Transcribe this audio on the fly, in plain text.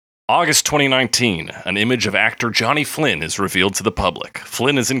August 2019, an image of actor Johnny Flynn is revealed to the public.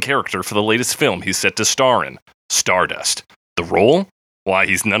 Flynn is in character for the latest film he's set to star in, Stardust. The role? Why,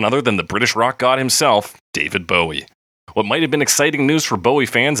 he's none other than the British rock god himself, David Bowie. What might have been exciting news for Bowie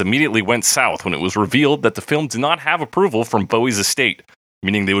fans immediately went south when it was revealed that the film did not have approval from Bowie's estate,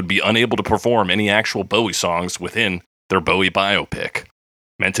 meaning they would be unable to perform any actual Bowie songs within their Bowie biopic.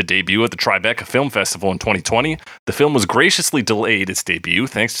 Meant to debut at the Tribeca Film Festival in 2020, the film was graciously delayed its debut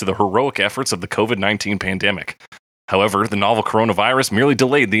thanks to the heroic efforts of the COVID-19 pandemic. However, the novel coronavirus merely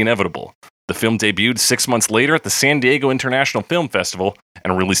delayed the inevitable. The film debuted 6 months later at the San Diego International Film Festival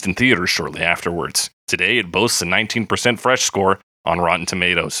and released in theaters shortly afterwards. Today, it boasts a 19% fresh score on Rotten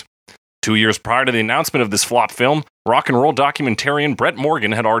Tomatoes. 2 years prior to the announcement of this flop film, rock and roll documentarian Brett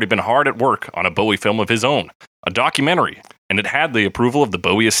Morgen had already been hard at work on a Bowie film of his own, a documentary, and it had the approval of the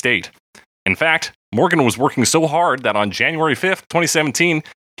Bowie estate. In fact, Morgen was working so hard that on January 5th, 2017,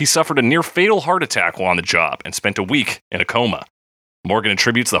 he suffered a near-fatal heart attack while on the job and spent a week in a coma. Morgen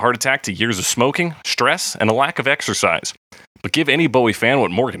attributes the heart attack to years of smoking, stress, and a lack of exercise. But give any Bowie fan what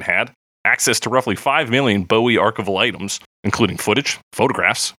Morgen had, access to roughly 5 million Bowie archival items, including footage,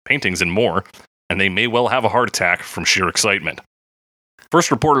 photographs, paintings, and more, and they may well have a heart attack from sheer excitement. First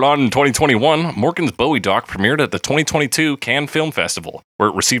reported on in 2021, Morgen's Bowie doc premiered at the 2022 Cannes Film Festival, where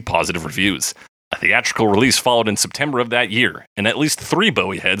it received positive reviews. A theatrical release followed in September of that year, and at least 3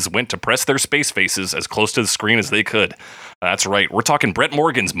 Bowie heads went to press their space faces as close to the screen as they could. That's right, we're talking Brett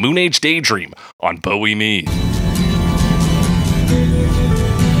Morgen's Moon Age Daydream on Bowie Me.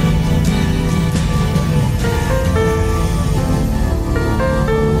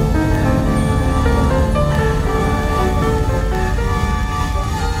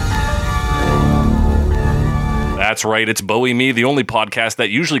 That's right, it's Bowie Me, the only podcast that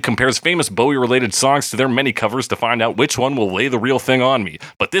usually compares famous Bowie-related songs to their many covers to find out which one will lay the real thing on me.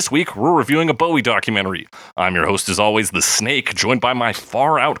 But this week, we're reviewing a Bowie documentary. I'm your host, as always, The Snake, joined by my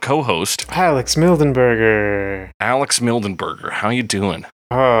far-out co-host... Alex Mildenberger. Alex Mildenberger, how you doing?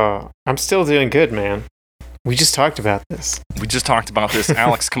 Oh, I'm still doing good, man. We just talked about this.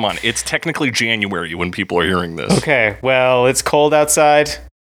 Alex, come on. It's technically January when people are hearing this. Okay, well, it's cold outside.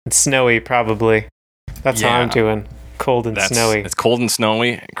 It's snowy, probably. That's how I'm doing. Cold and snowy. It's cold and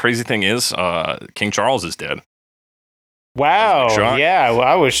snowy. Crazy thing is, King Charles is dead. Wow. Yeah, well,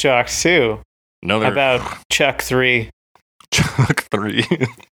 I was shocked too. About Chuck 3. Chuck 3.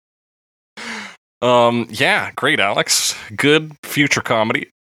 Yeah, great, Alex. Good future comedy.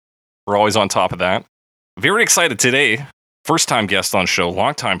 We're always on top of that. Very excited today. First time guest on show,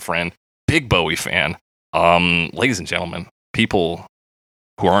 longtime friend, big Bowie fan. Ladies and gentlemen, people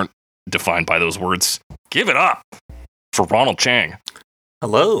who aren't defined by those words, give it up for Ronald Chang.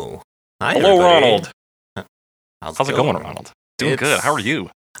 Hello. Hi, hello, everybody. Ronald. How's it going, Ronald? Doing good. How are you?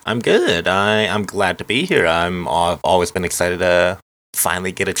 I'm good. I'm glad to be here. I've always been excited to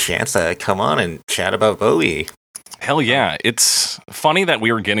finally get a chance to come on and chat about Bowie. Hell yeah. It's funny that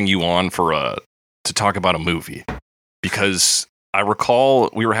we were getting you on to talk about a movie, because I recall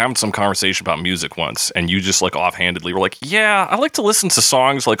we were having some conversation about music once, and you just like offhandedly were like, yeah, I like to listen to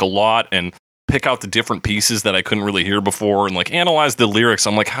songs like a lot and pick out the different pieces that I couldn't really hear before and like analyze the lyrics.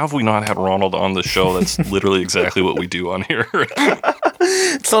 I'm like, how have we not had Ronald on the show? That's literally exactly what we do on here.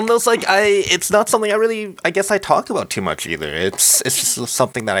 It's almost like it's not something I guess I talk about too much either. It's just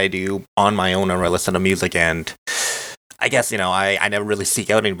something that I do on my own when I listen to music, and I guess, I never really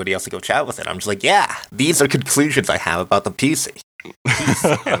seek out anybody else to go chat with it. I'm just like, yeah, these are conclusions I have about the piece.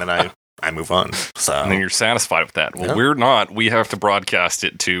 And then I move on. So. And then you're satisfied with that. Well, We're not. We have to broadcast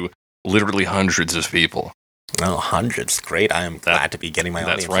it to literally hundreds of people. Oh, hundreds. Great. I am glad to be getting my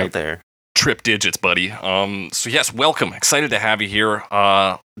audience out there. Trip digits, buddy. So yes, welcome. Excited to have you here.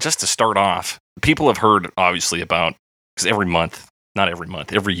 Just to start off, people have heard, obviously, about, because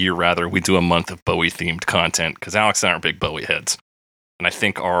every year rather, we do a month of Bowie-themed content, because Alex and I are big Bowie heads. And I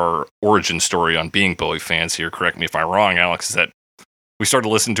think our origin story on being Bowie fans here, correct me if I'm wrong, Alex, is that we started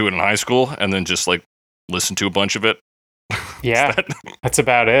listening to it in high school and then just like listened to a bunch of it. Yeah, that's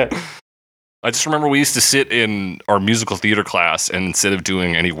about it. I just remember we used to sit in our musical theater class, and instead of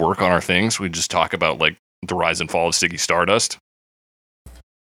doing any work on our things, we'd just talk about like the rise and fall of Ziggy Stardust.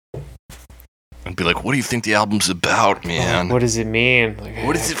 And be like, what do you think the album's about, man? What does it mean?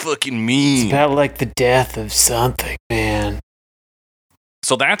 What does it fucking mean? It's about like the death of something, man.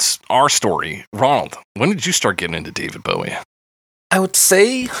 So that's our story. Ronald, when did you start getting into David Bowie? I would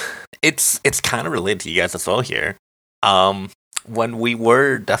say it's kind of related to you guys as well here. When we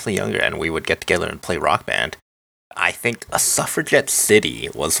were definitely younger and we would get together and play Rock Band, I think A Suffragette City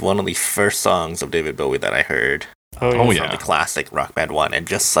was one of the first songs of David Bowie that I heard. Oh, from the classic Rock Band 1, and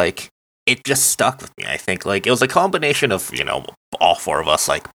just like it just stuck with me. I think like it was a combination of, you know, all four of us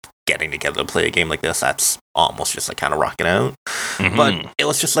like getting together to play a game like this. That's almost just like kind of rocking out. But it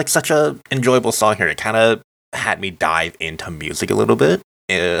was just like such a enjoyable song here. It kind of had me dive into music a little bit,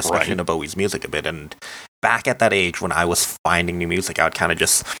 especially into Bowie's music a bit. And back at that age when I was finding new music, I would kind of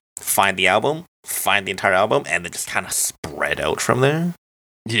just find the album, find the entire album, and then just kind of spread out from there.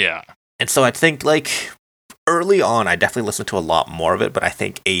 Yeah. And so I think like early on, I definitely listened to a lot more of it, but I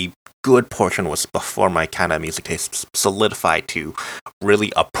think a good portion was before my kind of music taste solidified to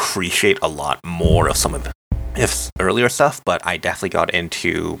really appreciate a lot more of some of his earlier stuff. But I definitely got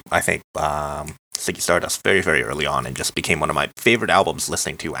into, I think, Ziggy Stardust very, very early on, and just became one of my favorite albums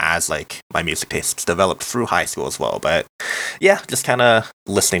listening to as like my music tastes developed through high school as well. But yeah, just kind of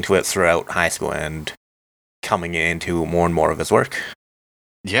listening to it throughout high school and coming into more and more of his work.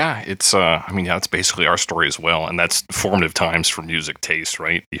 Yeah, it's it's basically our story as well, and that's formative times for music taste,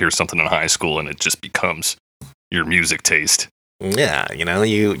 right? You hear something in high school and it just becomes your music taste. Yeah, you know,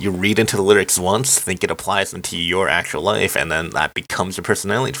 you read into the lyrics once, think it applies into your actual life, and then that becomes your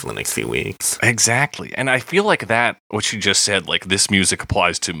personality for the next few weeks. Exactly. And I feel like that, what you just said, like this music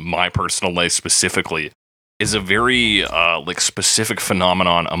applies to my personal life specifically, is a very specific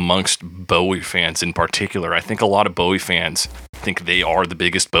phenomenon amongst Bowie fans in particular. I think a lot of Bowie fans think they are the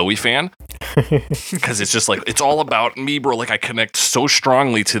biggest Bowie fan because it's just like, it's all about me, bro. Like I connect so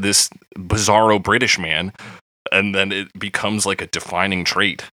strongly to this bizarro British man, and then it becomes like a defining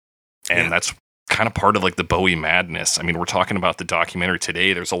trait. And that's kind of part of like the Bowie madness. I mean, we're talking about the documentary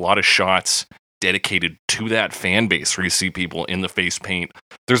today. There's a lot of shots dedicated to that fan base where you see people in the face paint.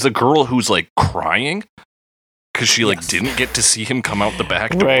 There's a girl who's like crying because she like didn't get to see him come out the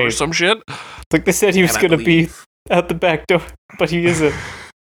back door or some shit. Like they said he was going to be out the back door, but he isn't.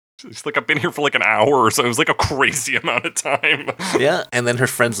 It's like, I've been here for like an hour or so. It was like a crazy amount of time. Yeah, and then her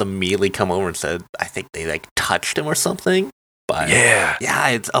friends immediately come over and said, I think they like touched him or something. But yeah,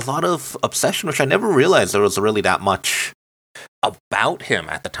 it's a lot of obsession, which I never realized there was really that much about him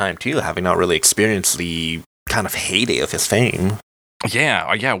at the time too, having not really experienced the kind of heyday of his fame.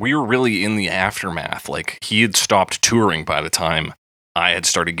 Yeah, we were really in the aftermath. Like, he had stopped touring by the time I had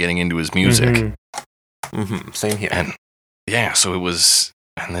started getting into his music. Same here. And yeah, so it was,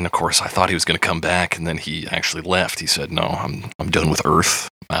 and then of course I thought he was going to come back, and then he actually left. He said, "No, I'm done with Earth.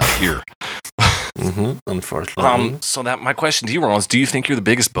 I'm out here." Unfortunately. So that my question to you, Ron, is: do you think you're the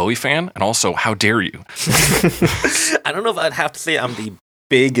biggest Bowie fan? And also, how dare you? I don't know if I'd have to say I'm the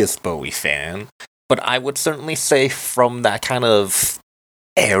biggest Bowie fan, but I would certainly say from that kind of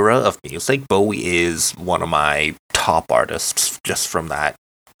era of music, Bowie is one of my top artists, just from that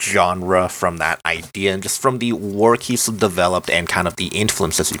genre, from that idea, and just from the work he's developed and kind of the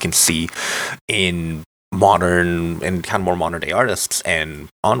influences you can see in modern and kind of more modern day artists and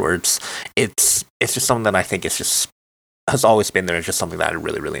onwards. It's just something that I think has always been there. It's just something that I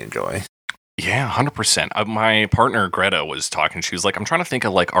really, really enjoy. Yeah, 100%. My partner Greta was talking. She was like, I'm trying to think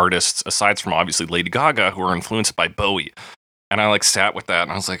of like artists aside from obviously Lady Gaga who are influenced by Bowie. And I like sat with that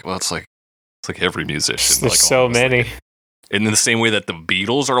and I was like, well, it's like every musician. There's like, so many. Like, in the same way that the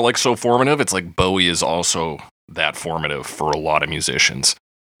Beatles are like so formative, it's like Bowie is also that formative for a lot of musicians.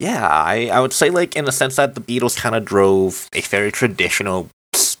 Yeah, I would say like in the sense that the Beatles kind of drove a very traditional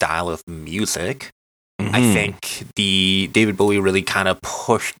style of music. I think the David Bowie really kind of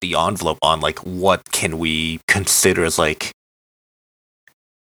pushed the envelope on like what can we consider as like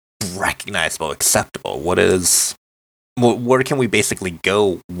recognizable, acceptable. Where can we basically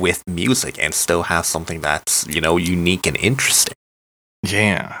go with music and still have something that's, you know, unique and interesting?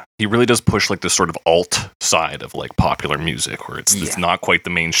 Yeah, he really does push like this sort of alt side of like popular music where it's not quite the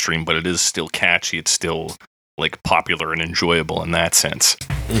mainstream, but it is still catchy. It's still like popular and enjoyable in that sense.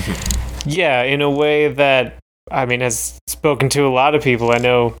 Yeah, in a way that, I mean, has spoken to a lot of people. I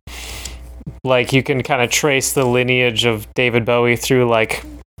know, like, you can kind of trace the lineage of David Bowie through, like,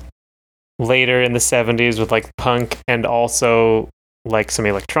 later in the 70s with, like, punk and also, like, some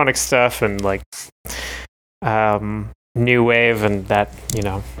electronic stuff and, like, new wave and that, you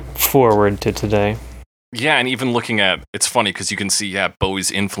know, forward to today. Yeah, and even looking at, it's funny because you can see, Bowie's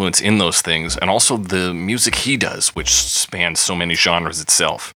influence in those things and also the music he does, which spans so many genres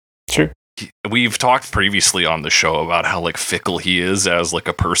itself. True. We've talked previously on the show about how like fickle he is as like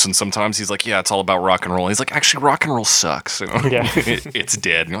a person. Sometimes he's like, yeah, it's all about rock and roll. He's like, actually, rock and roll sucks. You know? Yeah, it's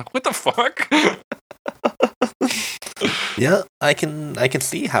dead. And you're like, what the fuck? Yeah, I can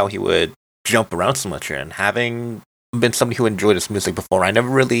see how he would jump around so much here. And having been somebody who enjoyed his music before, I never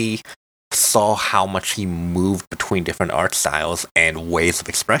really saw how much he moved between different art styles and ways of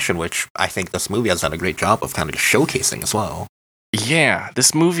expression, which I think this movie has done a great job of kind of showcasing as well. Yeah,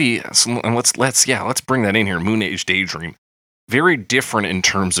 this movie, and let's bring that in here. Moon Age Daydream, very different in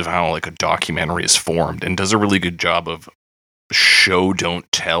terms of how like a documentary is formed, and does a really good job of show don't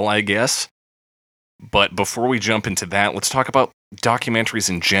tell, I guess. But before we jump into that, let's talk about documentaries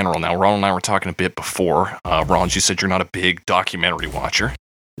in general. Now, Ronald and I were talking a bit before. Ronald, you said you're not a big documentary watcher.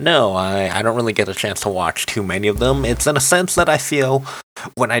 No, I don't really get a chance to watch too many of them. It's in a sense that I feel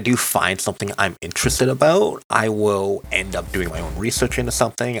when I do find something I'm interested about, I will end up doing my own research into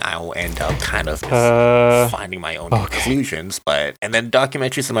something. I will end up kind of just finding my own conclusions. And then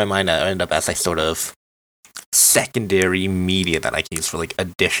documentaries in my mind end up as a sort of secondary media that I can use for like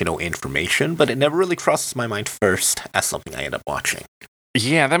additional information, but it never really crosses my mind first as something I end up watching.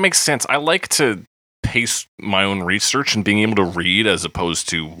 Yeah, that makes sense. I like to pace my own research, and being able to read as opposed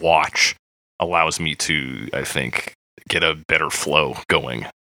to watch allows me to, I think, get a better flow going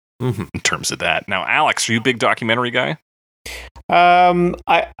in terms of that. Now, Alex, are you a big documentary guy?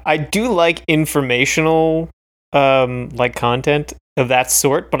 I do like informational like content of that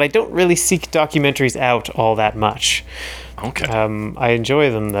sort, but I don't really seek documentaries out all that much. Okay. I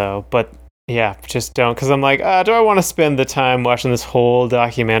enjoy them though, but yeah, just don't, because I'm like, do I want to spend the time watching this whole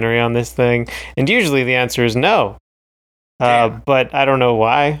documentary on this thing? And usually the answer is no. But I don't know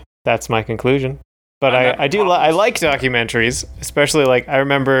why. That's my conclusion. But I like documentaries, especially like I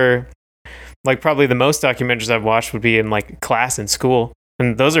remember like probably the most documentaries I've watched would be in like class in school,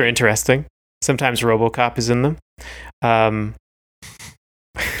 and those are interesting. Sometimes RoboCop is in them.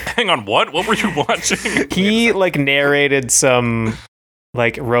 Hang on, what? What were you watching? He like narrated some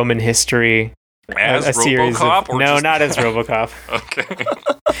like Roman history. As a series RoboCop? of, no, not as RoboCop. Okay.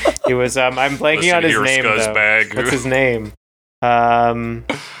 It was I'm blanking on his name though. What's his name?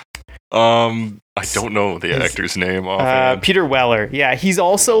 I don't know the actor's name offhand. Peter Weller. Yeah, he's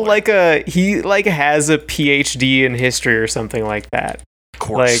also he has a PhD in history or something like that. Of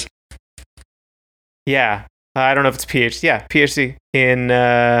course. Like, yeah. I don't know if it's PhD. Yeah, PhD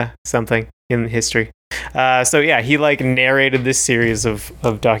in something in history. So yeah, he like narrated this series of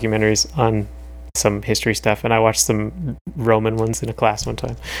documentaries on some history stuff, and I watched some Roman ones in a class one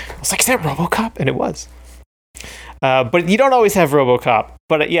time. I was like, is that RoboCop? And it was. But you don't always have RoboCop.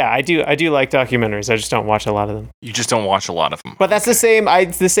 But yeah, I do like documentaries. I just don't watch a lot of them. You just don't watch a lot of them. But that's the same.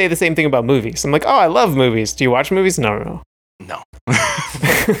 I say the same thing about movies. I'm like, I love movies. Do you watch movies? No. No.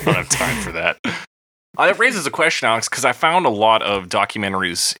 I don't have time for that. It raises a question, Alex, because I found a lot of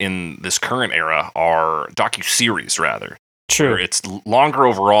documentaries in this current era are docu-series, rather. True. Where it's longer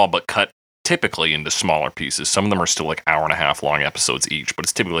overall, but cut typically into smaller pieces. Some of them are still like hour and a half long episodes each, but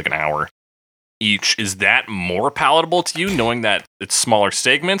it's typically like an hour each. Is that more palatable to you, knowing that it's smaller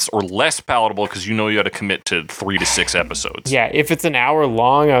segments, or less palatable because you know you got to commit to 3 to 6 episodes? Yeah, if it's an hour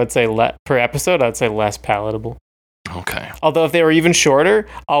long, I would say per episode, I would say less palatable. Okay. Although if they were even shorter,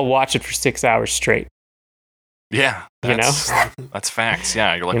 I'll watch it for 6 hours straight. Yeah, that's facts.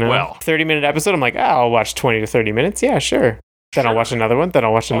 Yeah, you're like, 30-minute episode, I'm like, I'll watch 20 to 30 minutes. Yeah, sure. Then I'll watch another one. Then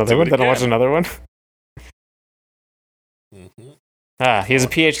I'll watch another one. Then I'll watch another one. He has a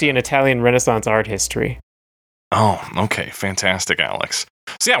PhD in Italian Renaissance art history. Oh, okay. Fantastic, Alex.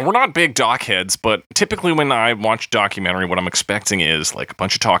 So yeah, we're not big doc heads, but typically when I watch documentary, what I'm expecting is like a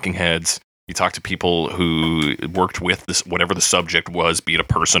bunch of talking heads. You talk to people who worked with this, whatever the subject was, be it a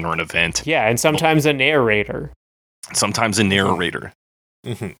person or an event. Yeah, and sometimes a narrator.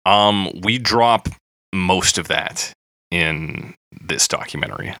 We drop most of that in this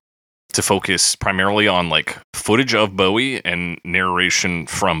documentary to focus primarily on like footage of Bowie and narration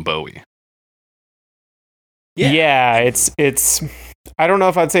from Bowie. Yeah, it's I don't know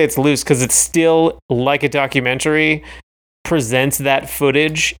if I'd say it's loose, because it's still like a documentary, presents that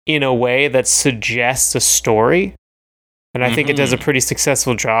footage in a way that suggests a story. And I think it does a pretty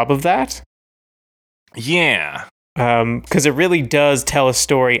successful job of that. Yeah. Because it really does tell a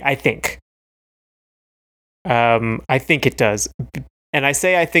story, I think. I think it does. And I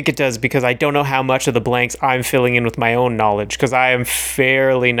say I think it does because I don't know how much of the blanks I'm filling in with my own knowledge, because I am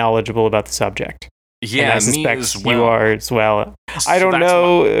fairly knowledgeable about the subject. Yeah, and I suspect me as well. You are as well. I don't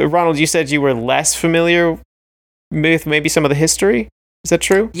know. Ronald, you said you were less familiar with maybe some of the history. Is that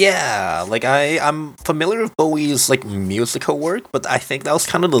true? Yeah, like I'm familiar with Bowie's like musical work, but I think that was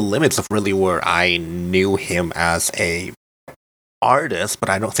kind of the limits of really where I knew him as a artist. But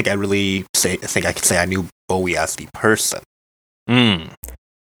I don't think I really think I could say I knew Bowie as the person. And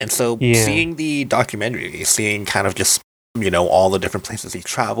so seeing the documentary, seeing kind of just all the different places he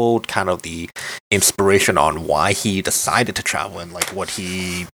traveled, kind of the inspiration on why he decided to travel, and like what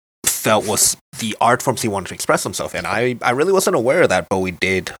he felt was the art forms he wanted to express himself in. I really wasn't aware that Bowie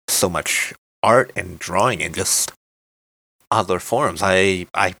did so much art and drawing and just other forms. I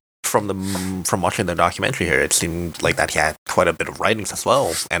from watching the documentary here, it seemed like that he had quite a bit of writings as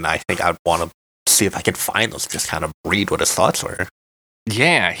well, and I think I'd want to see if I could find those, just kind of read what his thoughts were.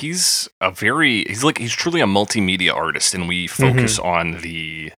 Yeah, he's truly a multimedia artist, and we focus on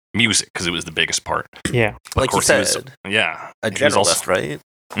the music because it was the biggest part. Yeah, but like of course you he said, was, yeah, a generalist, also, right?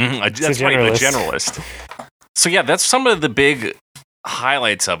 That's right, a generalist. So yeah, that's some of the big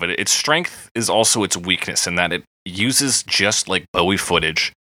highlights of it. Its strength is also its weakness in that it uses just like Bowie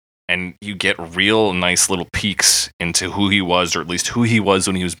footage, and you get real nice little peeks into who he was, or at least who he was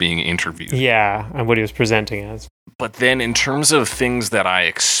when he was being interviewed. Yeah, and what he was presenting as. But then in terms of things that I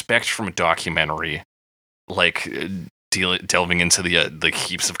expect from a documentary, like delving into the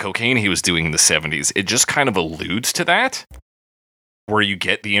heaps of cocaine he was doing in the 70s, it just kind of alludes to that. Where you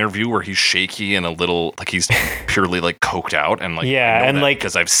get the interview where he's shaky and a little like he's purely like coked out, and like yeah, and like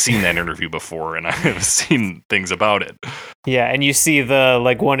because I've seen that interview before and I've seen things about it. Yeah, and you see the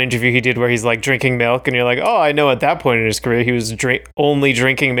like one interview he did where he's like drinking milk, and you're like, oh, I know at that point in his career he was only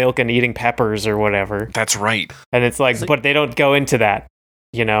drinking milk and eating peppers or whatever. That's right. And it's like, but they don't go into that,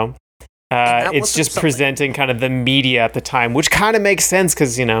 you know. It's just presenting kind of the media at the time, which kind of makes sense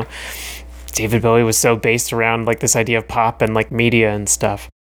because David Bowie was so based around like this idea of pop and like media and stuff.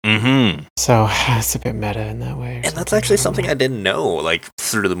 Mm-hmm. So it's a bit meta in that way. And that's actually something I didn't know, like,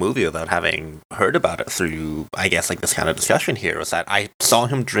 through the movie without having heard about it through, I guess, like, this kind of discussion here, was that I saw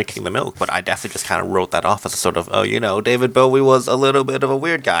him drinking the milk, but I definitely just kind of wrote that off as a sort of, oh, David Bowie was a little bit of a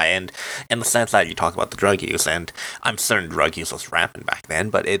weird guy, and in the sense that you talk about the drug use, and I'm certain drug use was rampant back then,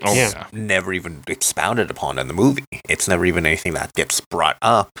 but it's never even expounded upon in the movie. It's never even anything that gets brought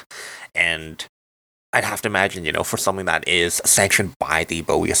up, and I'd have to imagine, for something that is sanctioned by the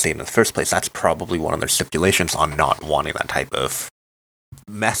Bowie estate in the first place, that's probably one of their stipulations on not wanting that type of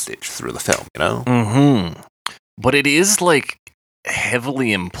message through the film, Mm-hmm. But it is, like,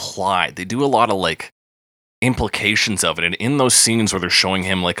 heavily implied. They do a lot of, like, implications of it. And in those scenes where they're showing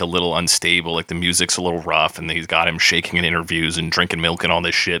him, like, a little unstable, like, the music's a little rough, and he's got him shaking in interviews and drinking milk and all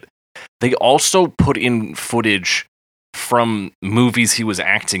this shit, they also put in footage from movies he was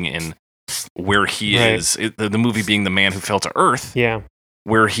acting in, where he is, the movie being The Man Who Fell to Earth,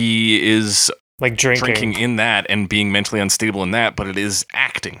 where he is like drinking in that and being mentally unstable in that, but it is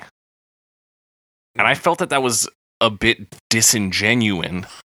acting. And I felt that was a bit disingenuous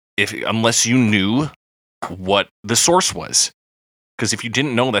unless you knew what the source was. Because if you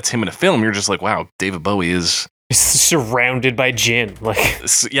didn't know that's him in a film, you're just like, wow, David Bowie is surrounded by gin,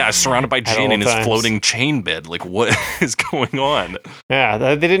 surrounded by gin in his floating chain bed. Like, what is going on? Yeah,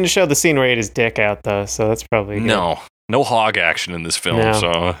 they didn't show the scene where he had his dick out though, so that's probably good. No hog action in this film. No.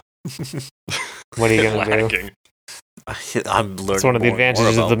 So what are you gonna do? I'm learning. It's one of the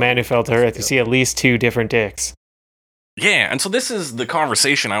advantages of The Man Who Fell to Earth. You see at least 2 different dicks. Yeah, and so this is the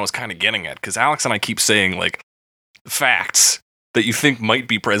conversation I was kind of getting at, because Alex and I keep saying like facts that you think might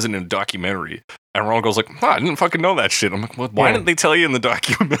be present in a documentary. And Ron goes like, I didn't fucking know that shit. I'm like, well, why didn't they tell you in the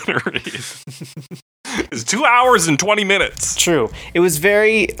documentary? It's 2 hours and 20 minutes. True. It was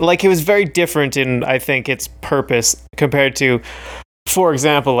very different in, I think, its purpose compared to, for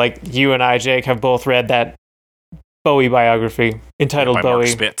example, like you and I, Jake, have both read that Bowie biography entitled by Bowie. Mark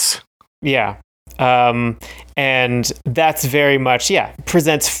Spitz. Yeah. And that's very much,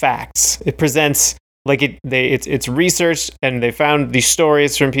 presents facts. It presents like it's researched, and they found these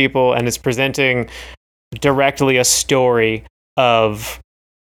stories from people, and it's presenting directly a story of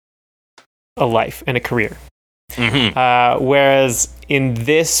a life and a career. Mm-hmm. Whereas in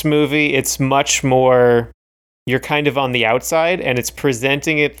this movie, it's much more, you're kind of on the outside, and it's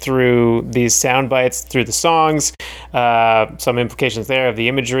presenting it through these sound bites, through the songs, some implications there of the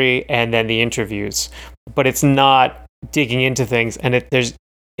imagery, and then the interviews. But it's not digging into things, and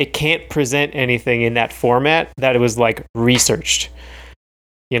it can't present anything in that format that it was like researched,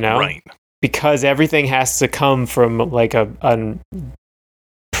 right? Because everything has to come from like a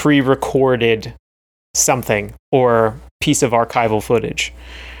pre-recorded something or piece of archival footage,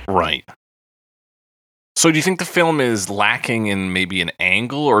 right? So do you think the film is lacking in maybe an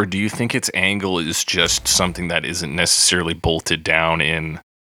angle, or do you think its angle is just something that isn't necessarily bolted down in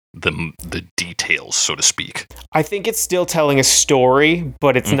the details, so to speak? I think it's still telling a story,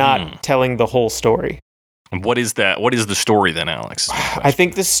 but it's not telling the whole story. And what is that? What is the story then, Alex? I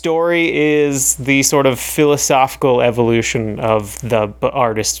think the story is the sort of philosophical evolution of the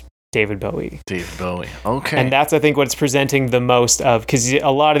artist David Bowie. David Bowie. Okay. And that's, I think, what it's presenting the most of, because a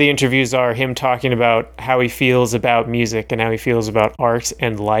lot of the interviews are him talking about how he feels about music and how he feels about art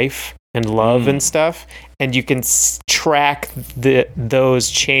and life and love and stuff. And you can track those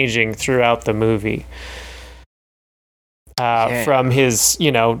changing throughout the movie. From his,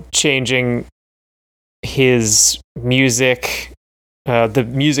 changing his music, the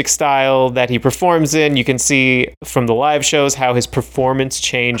music style that he performs in. You can see from the live shows how his performance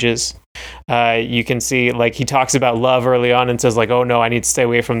changes. You can see, like, he talks about love early on and says, like, oh no, I need to stay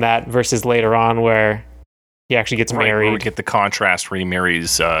away from that, versus later on where he actually gets married. Where we get the contrast where he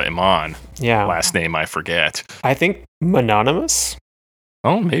marries Iman. Yeah. Last name I forget. I think Mononymous?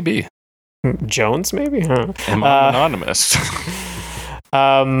 Oh, maybe. Jones, maybe? Huh. Anonymous.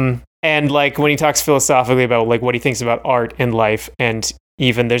 And like when he talks philosophically about like what he thinks about art and life, and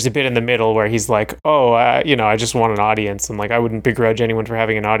even there's a bit in the middle where he's like, oh, I just want an audience, and like I wouldn't begrudge anyone for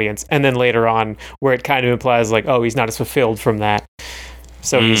having an audience. And then later on where it kind of implies like, oh, he's not as fulfilled from that.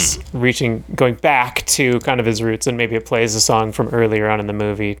 So he's going back to kind of his roots, and maybe it plays a song from earlier on in the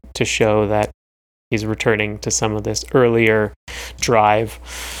movie to show that he's returning to some of this earlier drive,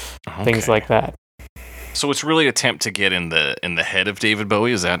 things like that. So it's really an attempt to get in the head of David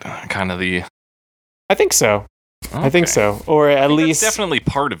Bowie. Is that kind of the? I think so. Okay. I think so, or at least that's definitely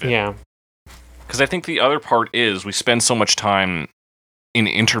part of it. Yeah. Because I think the other part is we spend so much time in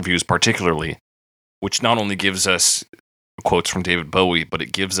interviews, particularly, which not only gives us quotes from David Bowie, but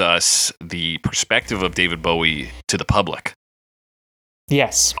it gives us the perspective of David Bowie to the public.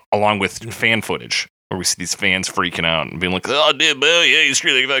 Yes. Along with fan footage, where we see these fans freaking out and being like, "Oh, David Bowie, yeah, he's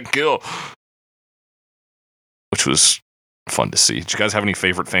really fucking cool." Which was fun to see. Did you guys have any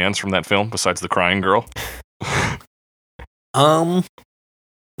favorite fans from that film besides the crying girl? No,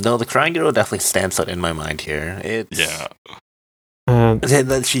 the crying girl definitely stands out in my mind here.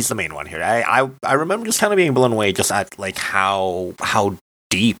 She's the main one here. I remember just kind of being blown away just at like how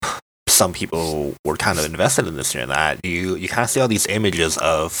deep some people were kind of invested in this here. That you kind of see all these images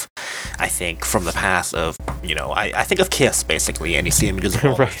of, I think, from the past of, I think of Kiss basically, and you see images of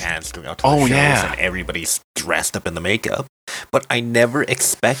all the fans going out to the shows and everybody's dressed up in the makeup. But I never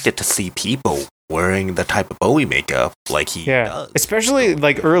expected to see people wearing the type of Bowie makeup like he does. Especially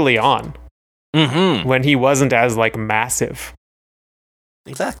like early on, when he wasn't as like massive.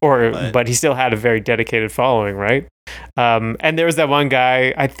 Exactly. But he still had a very dedicated following, right? And there was that one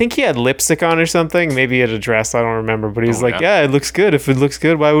guy, I think he had lipstick on or something. Maybe he had a dress, I don't remember. But he was yeah, it looks good. If it looks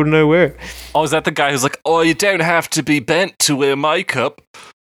good, why wouldn't I wear it? Oh, is that the guy who's like, oh, you don't have to be bent to wear makeup?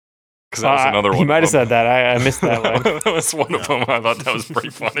 Because that was another one. He might have said that. I missed that one. That was one of them. I thought that was pretty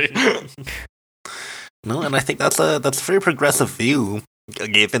funny. No, and I think that's a very progressive view,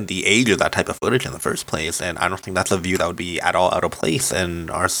 given the age of that type of footage in the first place, and I don't think that's a view that would be at all out of place in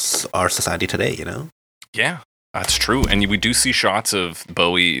our society today, Yeah, that's true. And we do see shots of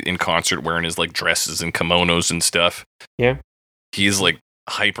Bowie in concert wearing his like dresses and kimonos and stuff. Yeah. He's like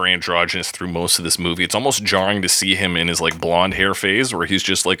hyper androgynous through most of this movie. It's almost jarring to see him in his like blonde hair phase where he's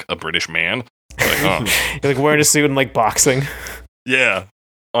just like a British man. Like, He's like wearing a suit and like boxing. Yeah.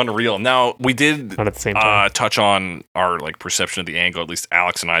 Unreal. Now, we did Not at the same time. touch on our like perception of the angle, at least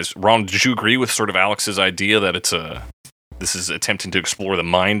Alex and I's. Ron, did you agree with sort of Alex's idea that this is attempting to explore the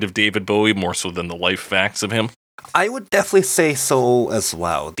mind of David Bowie more so than the life facts of him? I would definitely say so as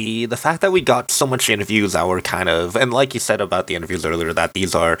well. The fact that we got so much interviews that were kind of, and like you said about the interviews earlier, that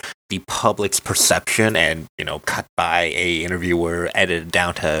these are the public's perception and, cut by a interviewer, edited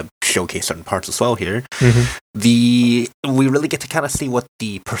down to showcase certain parts as well here. We really get to kind of see what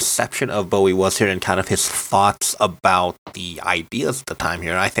the perception of Bowie was here and kind of his thoughts about the ideas at the time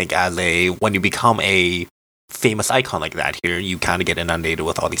here. I think when you become a famous icon like that here, you kind of get inundated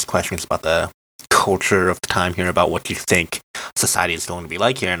with all these questions about the culture of the time here, about what you think society is going to be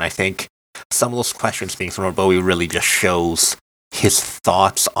like here. And I think some of those questions being from Bowie really just shows his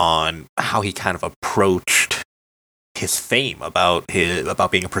thoughts on how he kind of approached his fame, about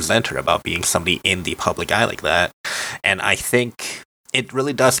being a presenter, about being somebody in the public eye like that. And I think it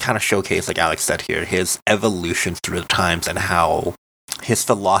really does kind of showcase, like Alex said here, his evolution through the times and how his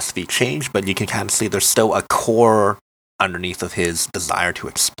philosophy changed, but you can kind of see there's still a core underneath of his desire to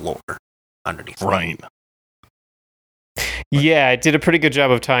explore underneath. Right. Yeah, it did a pretty good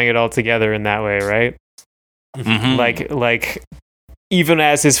job of tying it all together in that way, right? Like even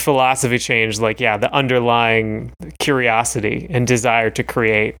as his philosophy changed, the underlying curiosity and desire to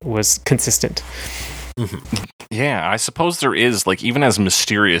create was consistent. Yeah, I suppose there is, even as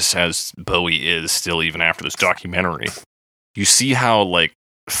mysterious as Bowie is still, even after this documentary, you see how,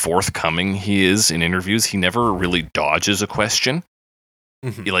 forthcoming he is in interviews. He never really dodges a question.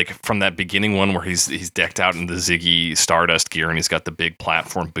 Like from that beginning one where he's decked out in the Ziggy Stardust gear and he's got the big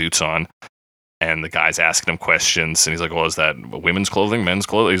platform boots on, and the guy's asking him questions, and he's like, "Well, is that women's clothing, men's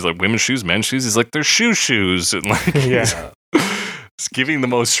clothing?" He's like, "Women's shoes, men's shoes." He's like, "They're shoes," and like, he's giving the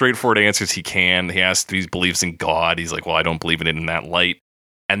most straightforward answers he can. He asks if he believes in God. He's like, "Well, I don't believe in it in that light."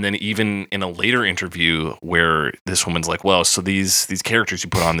 And then even in a later interview where this woman's like, "Well, so these characters you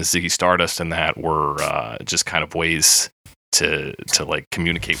put on the Ziggy Stardust and that were just kind of ways to like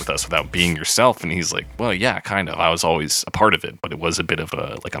communicate with us without being yourself," and he's like, "Well, yeah, kind of. I was always a part of it, but it was a bit of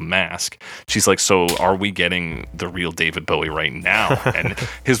a mask." She's like, "So are we getting the real David Bowie right now?" And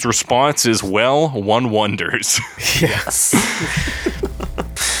his response is, "Well, one wonders." Yes.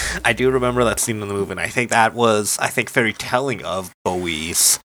 I do remember that scene in the movie, and I think that was very telling of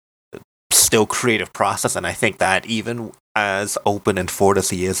Bowie's still creative process, and I think that even as open and forward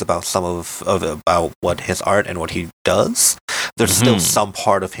as he is about some of about what his art and what he does, there's still some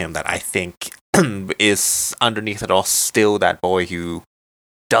part of him that I think is underneath it all still that boy who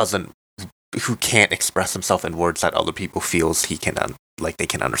can't express himself in words that other people feels he can they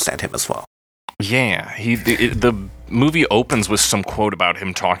can understand him as well. Yeah, the movie opens with some quote about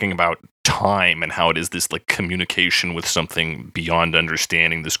him talking about time and how it is this like communication with something beyond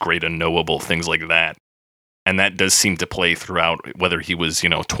understanding, this great unknowable, things like that. And that does seem to play throughout, whether he was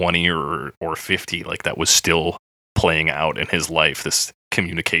 20 or 50, like that was still playing out in his life, this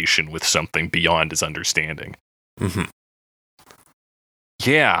communication with something beyond his understanding. Mm-hmm.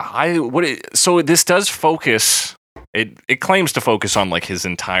 Yeah, so this does focus. It claims to focus on like his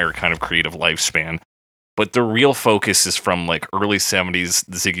entire kind of creative lifespan, but the real focus is from like early 70s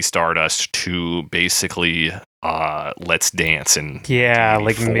Ziggy Stardust to basically Let's Dance in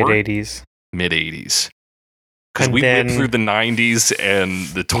like mid 80s. Mid 80s. Because we whipped through the 90s and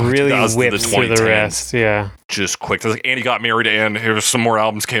the 2000s really to the whipped through 2010s. the rest, yeah. Just quick. Like, Andy got married and here's some more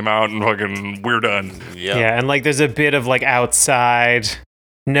albums came out and fucking we're done. Yeah, and like there's a bit of like Outside.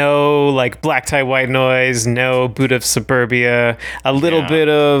 No, like Black Tie White Noise, no Boot of Suburbia, a little bit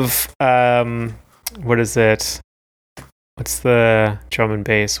of, what is it? What's the drum and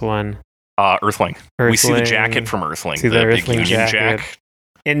bass one? Earthling. We see the jacket from Earthling. See the Earthling big Union jack.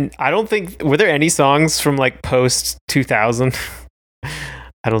 And I don't think, were there any songs from like post 2000?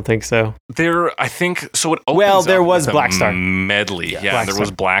 I don't think so. I think, so it opens there up was with Black Star. Medley. Yeah, Black there Star.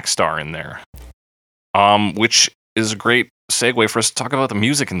 was Black Star in there. Which is a great segue for us to talk about the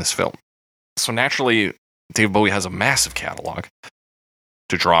music in this film. So naturally, David Bowie has a massive catalog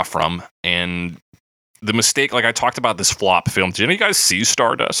to draw from, and the mistake, like I talked about this flop film. Did any of you guys see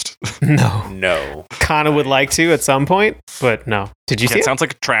Stardust? No. Kind of would like to at some point, but no. Did you see It it? sounds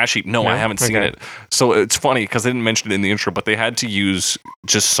like a trash heap. No, I haven't seen it. So it's funny because I didn't mention it in the intro, but they had to use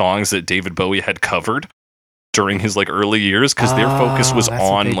just songs that David Bowie had covered during his like early years because their focus was that's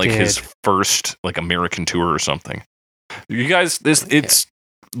what on they like his did. first like American tour or something. You guys, it's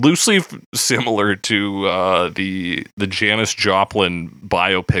loosely similar to the Janis Joplin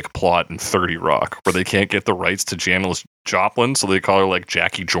biopic plot in 30 Rock, where they can't get the rights to Janis Joplin, so they call her like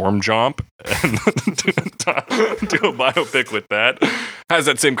Jackie Jorm Jomp and do a biopic with that. Has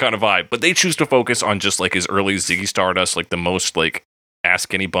that same kind of vibe, but they choose to focus on just like his early Ziggy Stardust, like the most like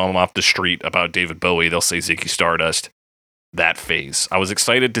ask any bum off the street about David Bowie, they'll say Ziggy Stardust. That phase. I was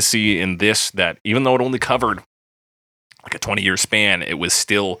excited to see in this that even though it only covered like a 20-year span, it was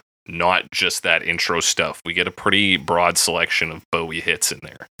still not just that intro stuff. We get a pretty broad selection of Bowie hits in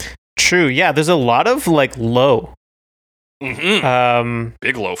there. True, yeah. There's a lot of like low.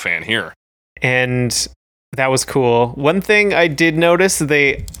 Big Low fan here. And that was cool. One thing I did notice,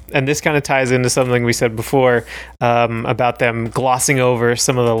 and this kind of ties into something we said before about them glossing over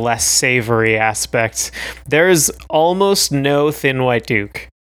some of the less savory aspects. There's almost no Thin White Duke.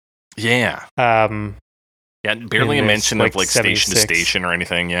 Yeah. Yeah, barely a mention of like Station to Station or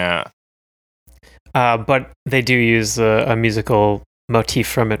anything, yeah. But they do use a musical motif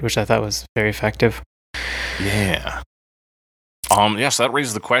from it, which I thought was very effective. Yeah. So that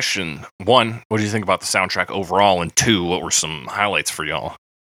raises the question. 1, what do you think about the soundtrack overall? And 2, what were some highlights for y'all?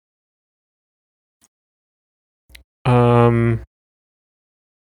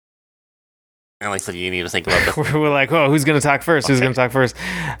 Alex, you need to think about this. We're like, oh, who's going to talk first? Who's going to talk first?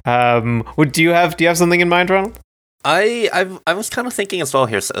 Do you have something in mind, Ronald? I was kind of thinking as well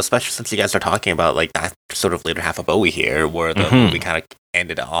here, especially since you guys are talking about like that sort of later half of Bowie here, where the movie kind of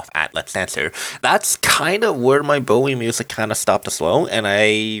ended off at Let's Dance here. That's kind of where my Bowie music kind of stopped as well, and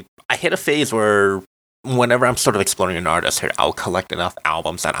I hit a phase where whenever I'm sort of exploring an artist here, I'll collect enough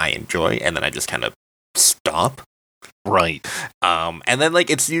albums that I enjoy, and then I just kind of stop. Right. And then like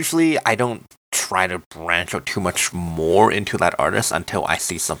it's usually I don't try to branch out too much more into that artist until I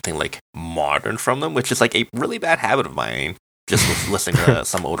see something like modern from them, which is like a really bad habit of mine. Just with listening to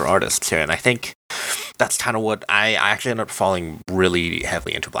some older artists here, and I think that's kind of what I actually ended up falling really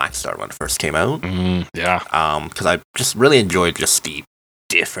heavily into Black Star when it first came out. Yeah. Because I just really enjoyed just the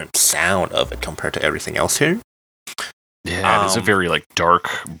different sound of it compared to everything else here. Yeah, it's a very like dark,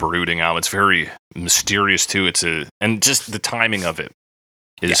 brooding album. It's very mysterious too. And just the timing of it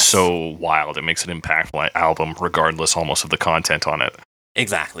is so wild. It makes an impactful album, regardless almost of the content on it.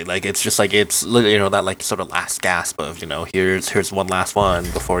 Exactly. Like it's just like it's that like sort of last gasp of here's one last one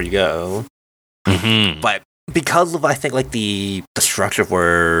before you go. Mm-hmm. But because of I think like the structure of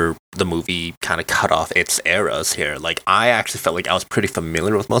where the movie kind of cut off its eras here, like I actually felt like I was pretty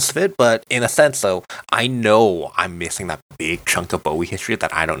familiar with most of it, but in a sense though, I know I'm missing that big chunk of Bowie history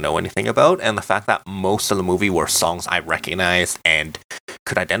that I don't know anything about, and the fact that most of the movie were songs I recognized and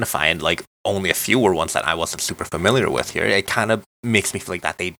could identify, and like only a few were ones that I wasn't super familiar with here. It kind of makes me feel like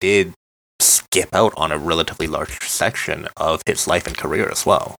that they did skip out on a relatively large section of his life and career as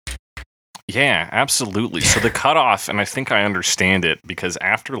well. Yeah, absolutely. So the cutoff, and I think I understand it, because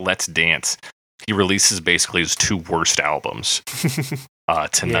after Let's Dance, he releases basically his two worst albums,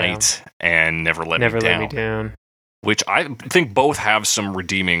 Tonight and Never Let Me Down, which I think both have some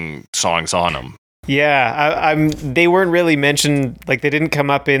redeeming songs on them. Yeah, they weren't really mentioned, like they didn't come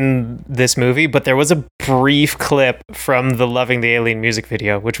up in this movie, but there was a brief clip from the Loving the Alien music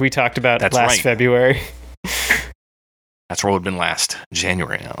video, which we talked about last February. That's where it would have been last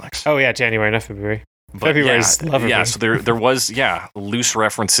January, Alex. Oh yeah, January, not February. February's Lover. Yeah, so there was loose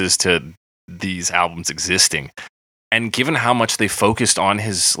references to these albums existing. And given how much they focused on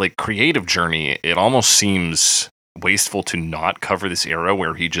his like creative journey, it almost seems wasteful to not cover this era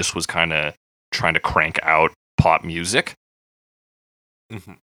where he just was kind of trying to crank out pop music.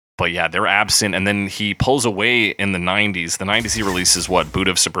 Mm-hmm. But yeah, they're absent, and then he pulls away in the 90s. The 90s he releases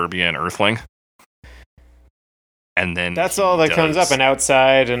Buddha of Suburbia and Earthling. And then that's all that comes up, and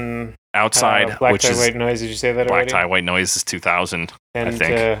Outside Black Tie White Noise. Did you say that already? Black Tie White Noise is 2000, and, I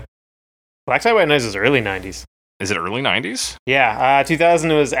think. Black Tie White Noise is early 90s. Is it early 90s? Yeah,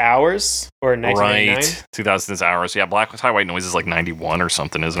 2000 was Ours, or 1999. Right, 2000 is Ours. Yeah, Black Tie White Noise is like 91 or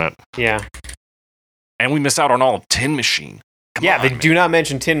something, isn't it? Yeah. And we missed out on all of Tin Machine. They do not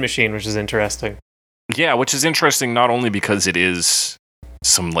mention Tin Machine, which is interesting. Yeah, which is interesting not only because it is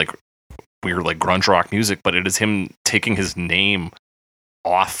some like weird like grunge rock music, but it is him taking his name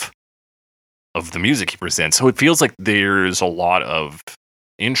off of the music he presents. So it feels like there's a lot of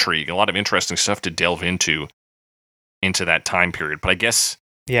intrigue, a lot of interesting stuff to delve into that time period. But I guess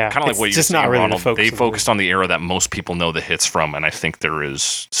kind of like what you're saying, Ronald, they focused on the era that most people know the hits from, and I think there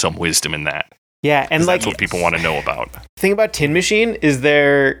is some wisdom in that. Yeah, and like that's what people want to know about. The thing about Tin Machine is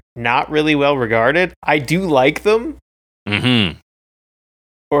they're not really well regarded. I do like them. Mm-hmm.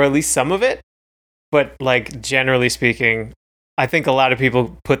 Or at least some of it. But like generally speaking, I think a lot of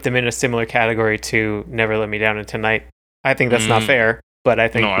people put them in a similar category to Never Let Me Down and Tonight. I think that's not fair, but I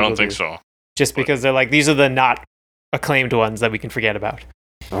think I don't think so. Just because they're like, these are the not acclaimed ones that we can forget about.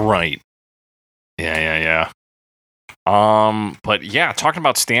 Right. Yeah. But yeah, talking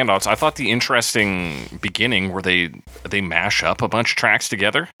about standouts, I thought the interesting beginning where they mash up a bunch of tracks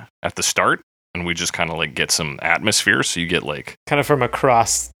together at the start, and we just kind of like get some atmosphere. So you get like kind of from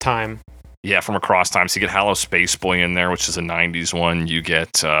across time. Yeah, from across time. So you get Hello Space Boy in there, which is a 90s one. You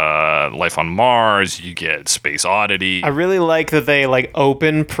get Life on Mars. You get Space Oddity. I really like that they like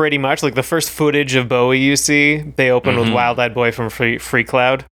open pretty much like the first footage of Bowie you see. They open with Wild Eyed Boy from Free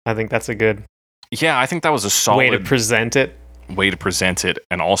Cloud. I think that's a good. Yeah, I think that was a solid way to present it.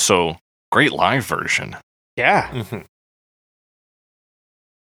 And also great live version. Yeah. Mm-hmm.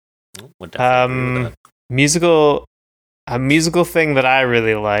 A musical thing that I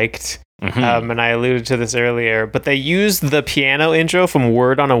really liked. And I alluded to this earlier, but they used the piano intro from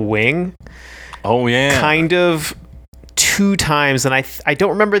Word on a Wing. Oh, yeah. Kind of 2 times, and I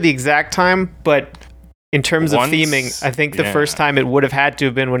don't remember the exact time, but in terms of theming, I think the first time it would have had to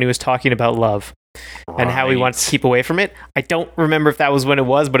have been when he was talking about love and how he wants to keep away from it. I don't remember if that was when it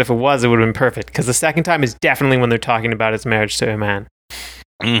was, but if it was, it would have been perfect, because the second time is definitely when they're talking about his marriage to a man.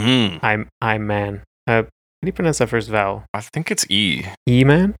 I'm man. How do you pronounce that first vowel? I think it's E. E,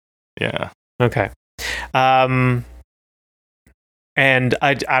 man? Yeah. Okay. And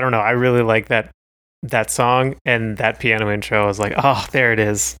I don't know. I really like that song and that piano intro. I was like, oh, there it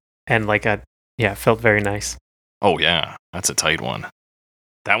is. And like it felt very nice. Oh yeah, that's a tight one.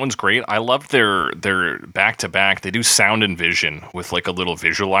 That one's great. I love their back to back. They do sound and vision with like a little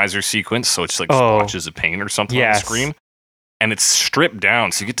visualizer sequence, so it's like splotches of paint or something on the screen. and it's stripped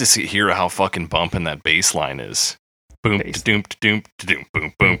down, so you get to hear how fucking bumping that bass line is. Boom, doom, doom, doom,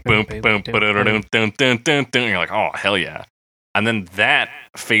 boom, boom, boom, boom, boom, dun, dun, dun. You're like, oh hell yeah! And then that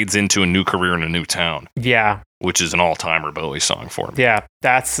fades into A New Career in a New Town. Yeah, which is an all-timer Bowie song for me. Yeah,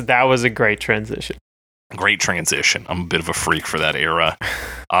 that was a great transition. Great transition. I'm a bit of a freak for that era.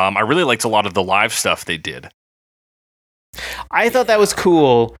 I really liked a lot of the live stuff they did. I thought that was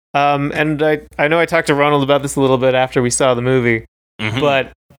cool. And I know I talked to Ronald about this a little bit after we saw the movie,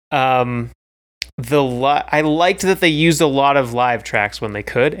 but I liked that they used a lot of live tracks when they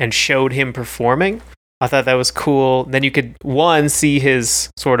could and showed him performing. I thought that was cool. Then you could, one, see his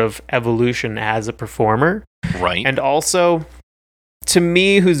sort of evolution as a performer. Right. And also, to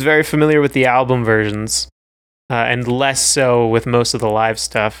me, who's very familiar with the album versions, and less so with most of the live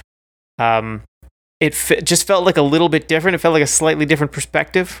stuff, it just felt like a little bit different. It felt like a slightly different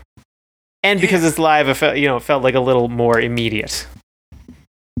perspective. And because it's live, it felt like a little more immediate.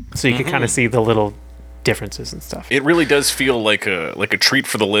 So you could kind of see the little differences and stuff. It really does feel like a treat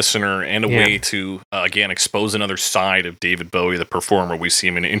for the listener and a way to, again, expose another side of David Bowie, the performer. We see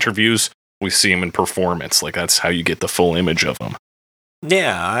him in interviews. We see him in performance. Like, that's how you get the full image of him.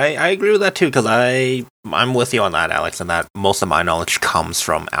 Yeah, I agree with that too, because I'm with you on that, Alex, and that most of my knowledge comes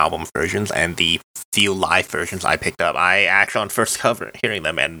from album versions, and the few live versions I picked up, I actually on first cover hearing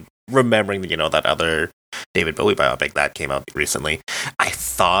them and remembering, that other David Bowie biopic that came out recently, I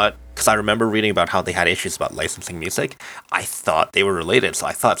thought, because I remember reading about how they had issues about licensing music, I thought they were related, so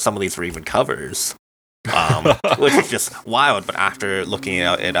I thought some of these were even covers. Which is just wild, but after looking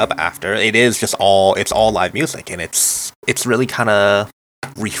it up after, it's all live music, and it's really kind of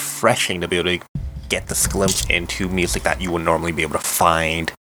refreshing to be able to get this glimpse into music that you would normally be able to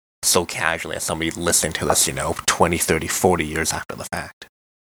find so casually as somebody listening to this, 20, 30, 40 years after the fact.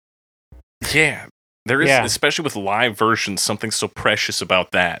 Yeah, there is, especially with live versions, something so precious about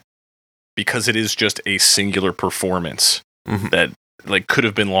that, because it is just a singular performance that could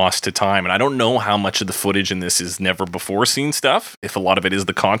have been lost to time. And I don't know how much of the footage in this is never before seen stuff, if a lot of it is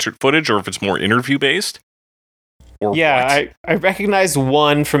the concert footage or if it's more interview based. I recognized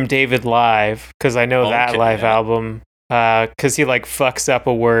one from David Live because I know that live album, because he fucks up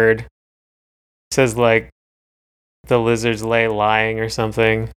a word, says the lizards lay lying or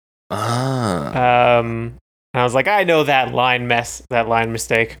something. And I was like, I know that line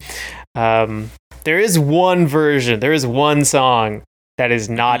mistake. There is one version, there is one song that is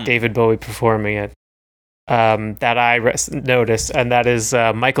not David Bowie performing it, that I noticed, and that is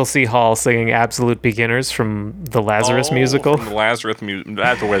Michael C. Hall singing Absolute Beginners from the Lazarus musical. From the Lazarus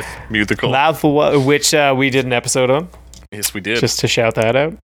musical. Which we did an episode on. Yes, we did. Just to shout that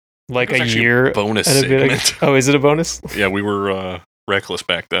out. A year. Bonus and a bit ago. Oh, is it a bonus? Yeah, we were reckless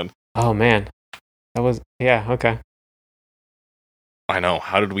back then. Oh, man. That was... Yeah, okay. I know.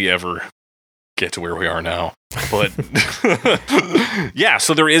 How did we ever get to where we are now? But yeah,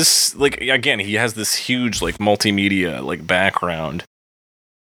 so there is again, he has this huge multimedia background,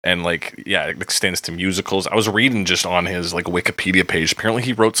 and it extends to musicals. I was reading just on his Wikipedia page. Apparently,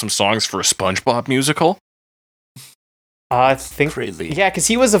 he wrote some songs for a SpongeBob musical. I think crazy. Yeah, because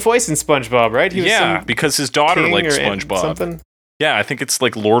he was a voice in SpongeBob, right? He was because his daughter liked SpongeBob. Something. Yeah, I think it's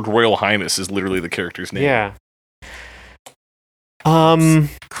Lord Royal Highness is literally the character's name. Yeah.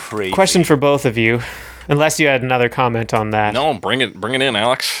 Crazy. Question for both of you, unless you had another comment on that. No, bring it in,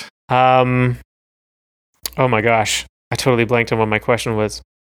 Alex. Oh my gosh, I totally blanked on what my question was.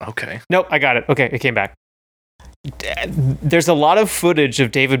 Okay. Nope, I got it. Okay, it came back. There's a lot of footage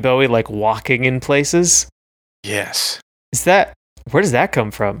of David Bowie walking in places. Yes. Where does that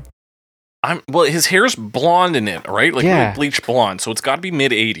come from? Well, his hair's blonde in it, right? Really bleached blonde, so it's got to be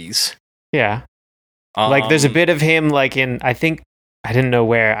mid 80s. Yeah. There's a bit of him in, I think, I didn't know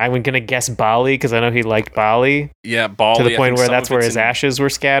where. I'm going to guess Bali, because I know he liked Bali. Yeah, Bali. To the point where that's where his ashes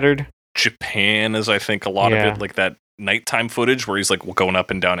were scattered. Japan is, I think, a lot of it, that nighttime footage where he's, going up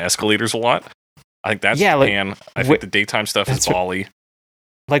and down escalators a lot. I think that's Japan. I think the daytime stuff is Bali.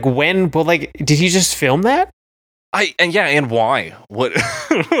 When? Well, did he just film that? And why? What?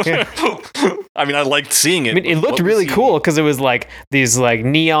 I mean, I liked seeing it. I mean, it looked really cool because it was these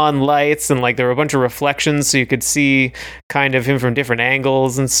neon lights and there were a bunch of reflections, so you could see kind of him from different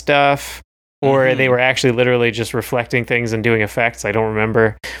angles and stuff. Or they were actually literally just reflecting things and doing effects. I don't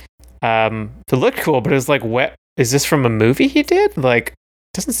remember. It looked cool, but it was what? Is this from a movie he did?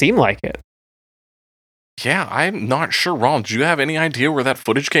 Doesn't seem like it. Yeah, I'm not sure, Ron. Do you have any idea where that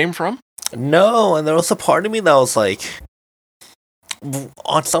footage came from? No, and there was a part of me that was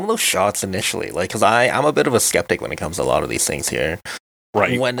on some of those shots initially, because I'm a bit of a skeptic when it comes to a lot of these things here.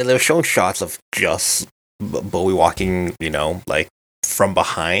 Right. When they're showing shots of just Bowie walking, like from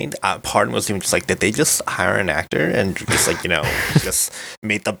behind. Part of me was even just like, did they just hire an actor and just like, just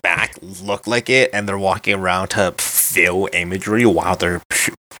made the back look like it, and they're walking around to fill imagery while they're,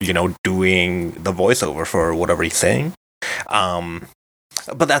 doing the voiceover for whatever he's saying.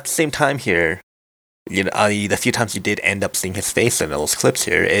 But at the same time here, the few times you did end up seeing his face in those clips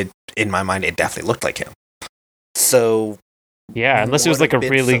here, in my mind, it definitely looked like him. So, yeah, unless it was like a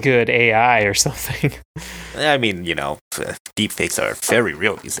really good AI or something. I mean, deepfakes are very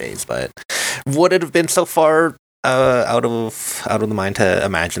real these days, but would it have been so far out of the mind to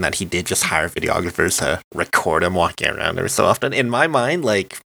imagine that he did just hire videographers to record him walking around every so often? In my mind,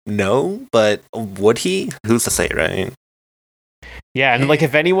 like, no, but would he? Who's to say, right? Yeah, and like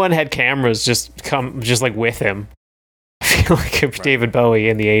if anyone had cameras just like with him, I feel like it'd be David Bowie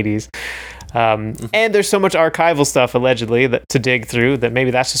in the 80s. And there's so much archival stuff allegedly to dig through that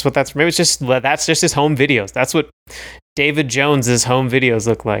maybe that's just his home videos. That's what David Jones's home videos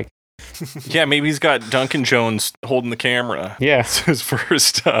look like. Yeah, maybe he's got Duncan Jones holding the camera. Yeah, it's his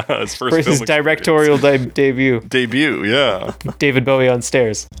first his directorial debut. Yeah. David Bowie on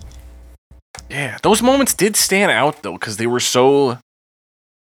stairs. Yeah, those moments did stand out though because they were so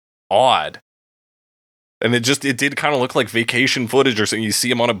odd. And it did kind of look like vacation footage or something. You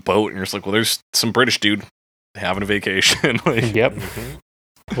see him on a boat, and you're just like, well, there's some British dude having a vacation. Like, yep.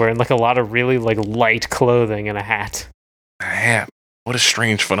 Wearing like a lot of really like light clothing and a hat. Man, what a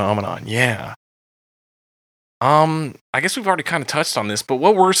strange phenomenon. Yeah. I guess we've already kind of touched on this, but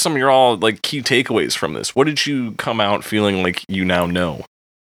what were some of your all like key takeaways from this? What did you come out feeling like you now know?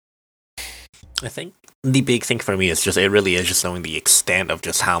 I think the big thing for me is it really is just knowing the extent of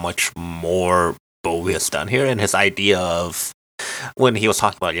just how much more Bowie has done here, and his idea of when he was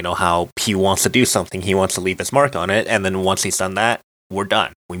talking about, how he wants to do something, he wants to leave his mark on it, and then once he's done that, we're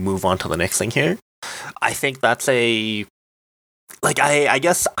done. We move on to the next thing here. I think that's I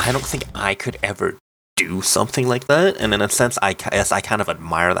guess I don't think I could ever do something like that, and in a sense, I guess I kind of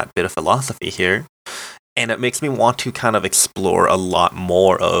admire that bit of philosophy here, and it makes me want to kind of explore a lot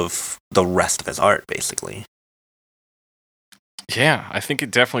more of the rest of his art, basically. Yeah, I think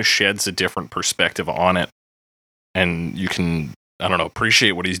it definitely sheds a different perspective on it. And you can,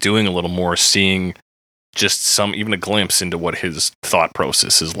 appreciate what he's doing a little more, seeing just even a glimpse into what his thought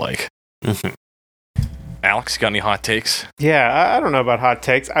process is like. Mm-hmm. Alex, you got any hot takes? Yeah, I don't know about hot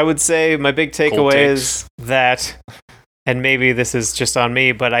takes. I would say my big takeaway is that, and maybe this is just on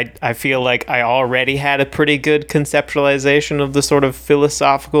me, but I feel like I already had a pretty good conceptualization of the sort of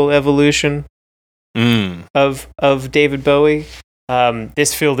philosophical evolution of David Bowie.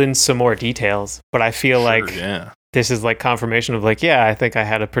 This filled in some more details, but I feel this is like confirmation of like, yeah, I think I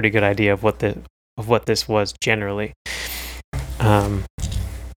had a pretty good idea of what this was generally.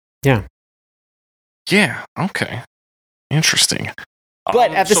 Yeah. Yeah. Okay. Interesting.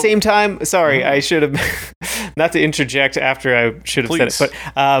 But at the same time, sorry, I should have, not to interject after I should have said it,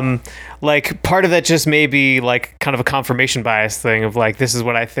 but like part of that just may be like kind of a confirmation bias thing of like, this is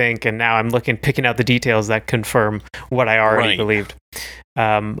what I think, and now I'm picking out the details that confirm what I already believed.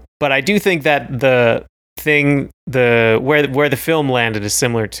 But I do think that the thing, where the film landed is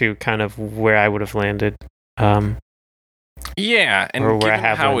similar to kind of where I would have landed. Yeah, and or where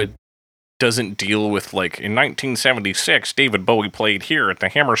given how it doesn't deal with, like, in 1976, David Bowie played here at the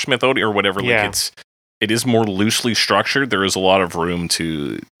Hammersmith Odeon or whatever. Yeah. Like, it is more loosely structured. There is a lot of room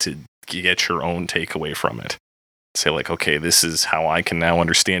to get your own takeaway from it. Say, like, okay, this is how I can now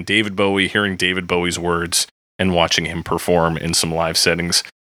understand David Bowie, hearing David Bowie's words and watching him perform in some live settings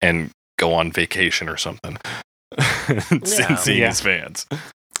and go on vacation or something. And seeing his fans.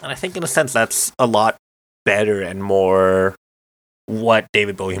 And I think in a sense that's a lot better and more what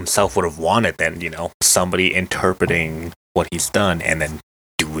David Bowie himself would have wanted than, somebody interpreting what he's done and then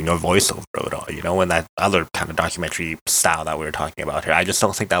doing a voiceover of it all, and that other kind of documentary style that we were talking about here. I just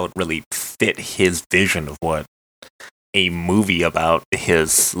don't think that would really fit his vision of what a movie about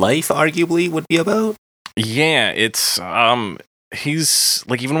his life arguably would be about. Yeah, it's he's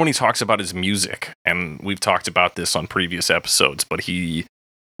like, even when he talks about his music, and we've talked about this on previous episodes, but he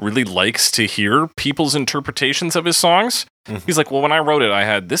really likes to hear people's interpretations of his songs. Mm-hmm. He's like, well, when I wrote it, I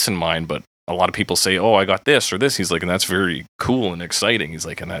had this in mind, but a lot of people say, oh, I got this or this. He's like, and that's very cool and exciting. He's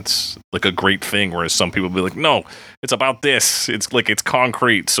like, and that's like a great thing. Whereas some people will be like, no, it's about this. It's like, it's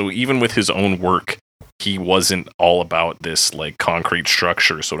concrete. So even with his own work, he wasn't all about this like concrete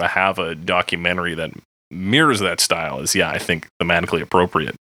structure. So to have a documentary that mirrors that style is, I think thematically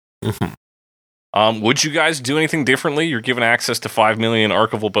appropriate. Mm-hmm. Would you guys do anything differently? You're given access to 5 million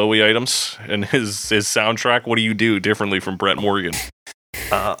archival Bowie items and his soundtrack. What do you do differently from Brett Morgan?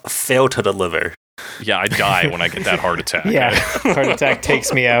 Fail to deliver. Yeah, I die when I get that heart attack. Yeah, heart attack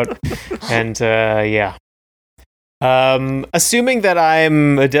takes me out, and yeah. Assuming that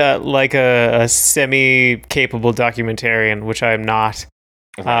I'm like a semi-capable documentarian, which I am not,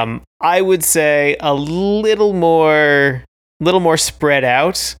 I would say a little more spread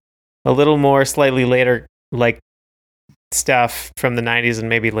out, a little more slightly later, like stuff from the 90s and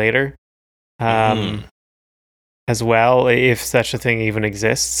maybe later, as well, if such a thing even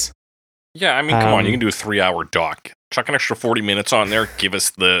exists. Yeah, I mean, come on, you can do a 3-hour doc. Chuck an extra 40 minutes on there, give us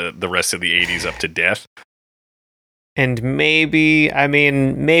the rest of the 80s up to death. And maybe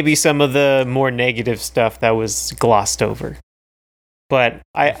some of the more negative stuff that was glossed over. But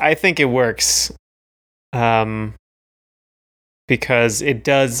I think it works. Because it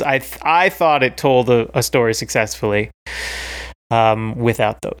does. I thought it told a story successfully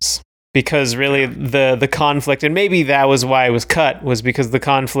without those. Because really the conflict, and maybe that was why it was cut, was because the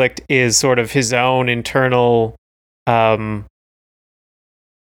conflict is sort of his own internal drive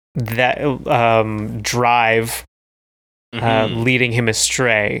leading him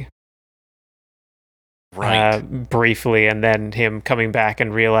astray. Right. Briefly, and then him coming back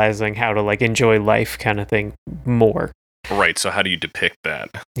and realizing how to like enjoy life kind of thing more. Right, so how do you depict that?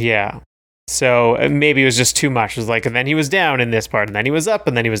 Yeah. So maybe it was just too much. It was like, and then he was down in this part, and then he was up,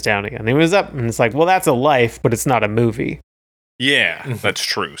 and then he was down again. And he was up, and it's like, well, that's a life, but it's not a movie. Yeah, that's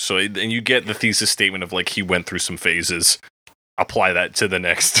true. So, and you get the thesis statement of like he went through some phases. Apply that to the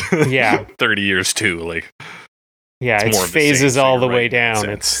next 30 years too. Like, yeah, it's phases all the way down.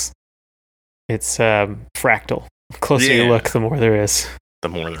 It's fractal. The closer you look, the more there is. The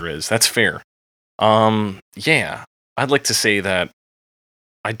more there is. That's fair. Yeah, I'd like to say that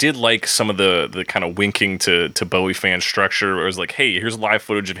I did like some of the kind of winking to Bowie fan structure where it was like, hey, here's live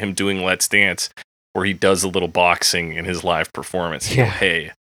footage of him doing Let's Dance where he does a little boxing in his live performance. You go,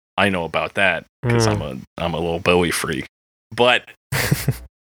 hey, I know about that because I'm a little Bowie freak. But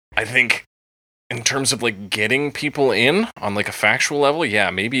I think in terms of like getting people in on like a factual level, yeah,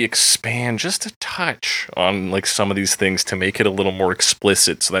 maybe expand just a touch on like some of these things to make it a little more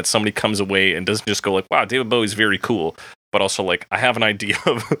explicit so that somebody comes away and doesn't just go like, wow, David Bowie's very cool, but also like I have an idea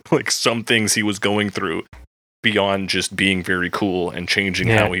of like some things he was going through beyond just being very cool and changing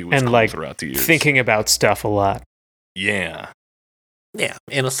how he was and cool like throughout the years. Thinking about stuff a lot. Yeah. Yeah,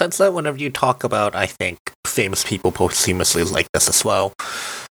 in a sense that whenever you talk about, I think, famous people posthumously like this as well,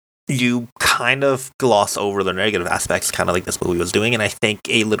 you kind of gloss over the negative aspects, kind of like this movie was doing, and I think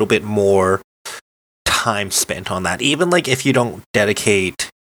a little bit more time spent on that. Even like if you don't dedicate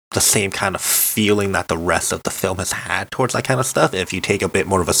the same kind of feeling that the rest of the film has had towards that kind of stuff, if you take a bit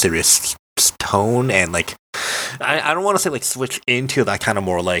more of a serious tone and like, I don't want to say like switch into that kind of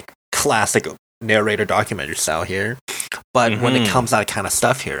more like classic narrator documentary style here, but when it comes to that kind of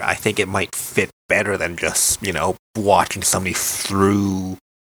stuff here, I think it might fit better than just, you know, watching somebody through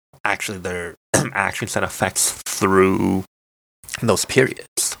actually their actions and effects through those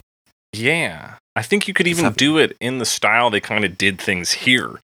periods. Yeah. I think you could even do it in the style they kind of did things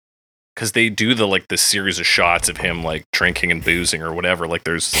here. Because they do the series of shots of him like drinking and boozing or whatever. Like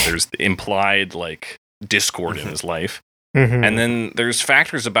there's implied like discord in his life. Mm-hmm. And then there's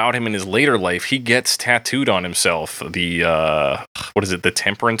factors about him in his later life. He gets tattooed on himself the the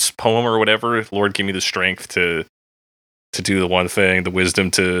temperance poem or whatever. Lord, give me the strength to do the one thing, the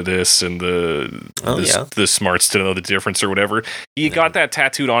wisdom to this, and the smarts to know the difference or whatever. He got that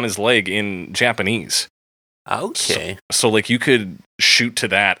tattooed on his leg in Japanese. Okay. So like you could shoot to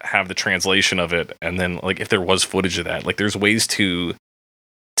that, have the translation of it, and then like if there was footage of that, like there's ways to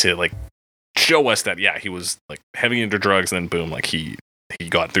like show us that he was like heavy into drugs, and then boom, like he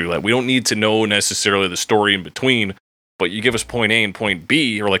got through that. We don't need to know necessarily the story in between, but you give us point A and point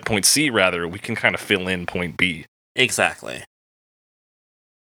B, or like point C rather, we can kind of fill in point B. Exactly.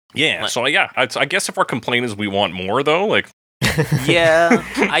 Yeah. So I guess if our complaint is we want more though, like yeah,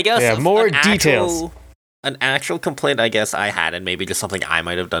 I guess more details. An actual complaint I guess I had, and maybe just something I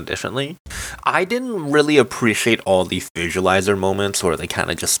might have done differently. I didn't really appreciate all the visualizer moments where they kind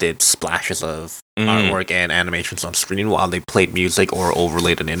of just did splashes of artwork and animations on screen while they played music or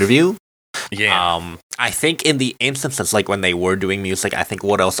overlaid an interview. Yeah. I think in the instances, like when they were doing music, I think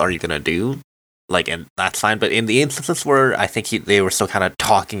what else are you gonna do? Like, and that's fine. But in the instances where I think they were still kind of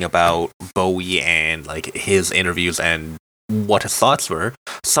talking about Bowie and like his interviews and what his thoughts were,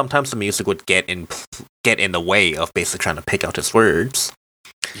 sometimes the music would get in the way of basically trying to pick out his words.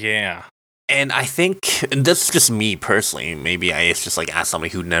 Yeah. And I think, and this is just me personally, maybe it's just like as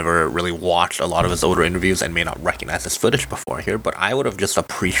somebody who never really watched a lot of his older interviews and may not recognize his footage before here, but I would have just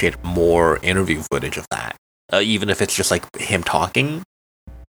appreciated more interview footage of that. Even if it's just like him talking.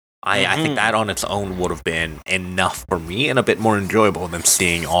 I think that on its own would have been enough for me and a bit more enjoyable than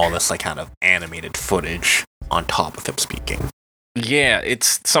seeing all this like kind of animated footage on top of him speaking. Yeah,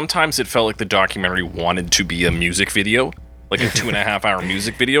 sometimes it felt like the documentary wanted to be a music video, like a 2.5 hour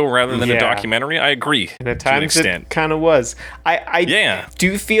music video rather than a documentary. I agree. And at times it kind of was. I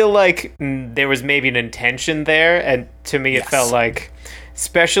do feel like there was maybe an intention there, and to me it felt like,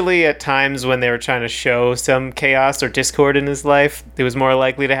 especially at times when they were trying to show some chaos or discord in his life, it was more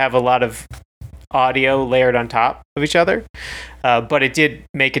likely to have a lot of audio layered on top of each other. But it did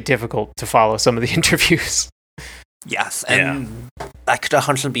make it difficult to follow some of the interviews. Yes, and that could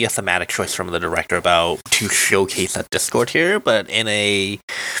 100% be a thematic choice from the director to showcase that discord here, but in a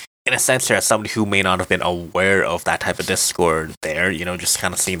sense here, as somebody who may not have been aware of that type of discord there, just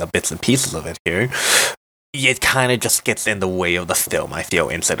kind of seeing the bits and pieces of it here, it kind of just gets in the way of the film, I feel,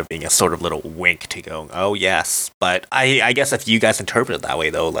 instead of being a sort of little wink to go, oh yes. But I guess if you guys interpret it that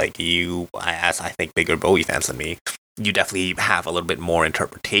way, though, like you, as I think bigger Bowie fans than me, you definitely have a little bit more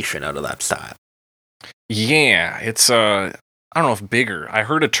interpretation out of that style. Yeah, it's I don't know if bigger. I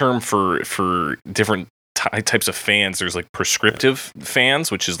heard a term for different types of fans. There's like prescriptive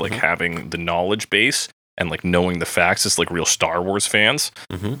fans, which is like having the knowledge base and like knowing the facts. It's like real Star Wars fans,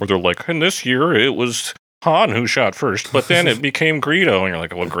 where they're like, in this year it was Han who shot first, but then it became Greedo, and you're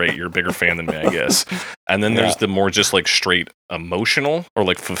like, well, great, you're a bigger fan than me, I guess. And then there's the more just like straight emotional or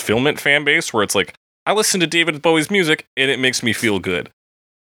like fulfillment fan base, where it's like, I listen to David Bowie's music and it makes me feel good.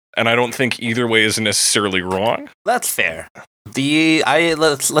 And I don't think either way is necessarily wrong. That's fair.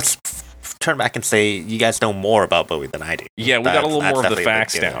 Let's turn back and say you guys know more about Bowie than I do. Yeah, we got a little more of the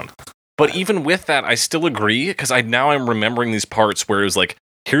facts down. But even with that, I still agree, because I'm remembering these parts where it was like,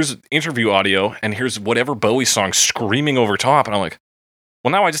 here's interview audio and here's whatever Bowie song screaming over top, and I'm like,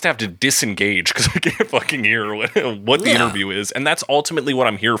 well, now I just have to disengage because I can't fucking hear what the interview is. And that's ultimately what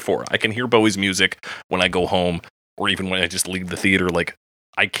I'm here for. I can hear Bowie's music when I go home, or even when I just leave the theater. Like,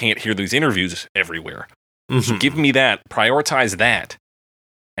 I can't hear these interviews everywhere. So give me that, prioritize that,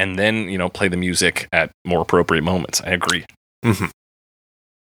 and then, Play the music at more appropriate moments. I agree. Any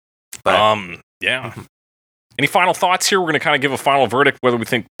final thoughts here? We're going to kind of give a final verdict, whether we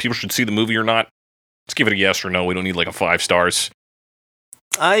think people should see the movie or not. Let's give it a yes or no. We don't need like a 5 stars.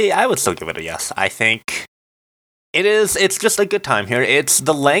 I would still give it a yes. I think it's just a good time here.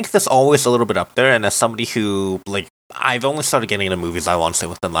 The length is always a little bit up there, and as somebody who, like, I've only started getting into movies, I want to say,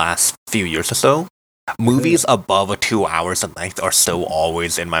 within the last few years or so. Movies above 2 hours in length are still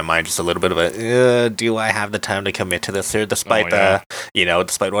always in my mind just a little bit of a, do I have the time to commit to this here? Despite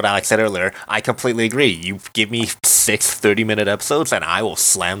despite what Alex said earlier, I completely agree. You give me 6 30-minute episodes and I will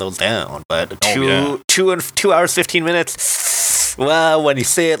slam those down. But 2 hours, 15 minutes, well, when you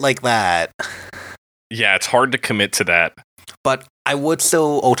say it like that. Yeah, it's hard to commit to that. But I would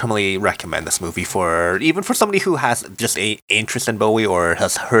still ultimately recommend this movie even for somebody who has just a interest in Bowie or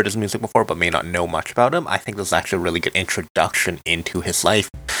has heard his music before but may not know much about him. I think this is actually a really good introduction into his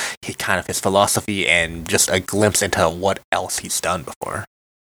life, his philosophy, and just a glimpse into what else he's done before.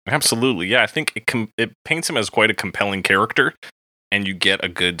 Absolutely, yeah. I think it paints him as quite a compelling character, and you get a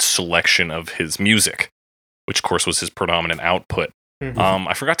good selection of his music, which of course was his predominant output.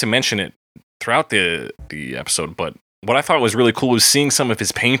 I forgot to mention it throughout the episode, but what I thought was really cool was seeing some of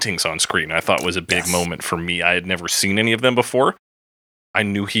his paintings on screen. I thought was a big moment for me. I had never seen any of them before. I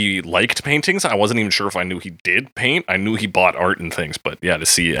knew he liked paintings. I wasn't even sure if I knew he did paint. I knew he bought art and things, but yeah, to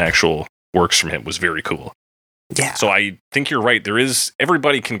see actual works from him was very cool. Yeah. So I think you're right.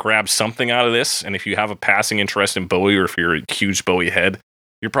 Everybody can grab something out of this, and if you have a passing interest in Bowie, or if you're a huge Bowie head,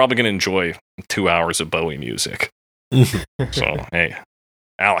 you're probably going to enjoy 2 hours of Bowie music. So, hey.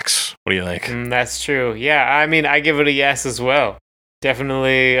 Alex, what do you think? That's true. Yeah, I mean, I give it a yes as well.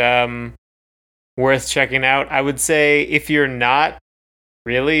 Definitely worth checking out. I would say if you're not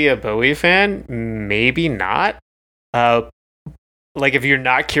really a Bowie fan, maybe not. Like, if you're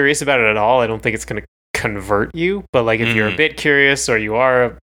not curious about it at all, I don't think it's going to convert you. But, like, if you're a bit curious or you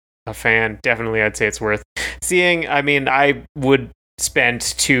are a fan, definitely I'd say it's worth seeing. I mean, I would spend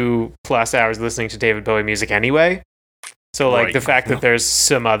 2+ hours listening to David Bowie music anyway. So, like, the fact that there's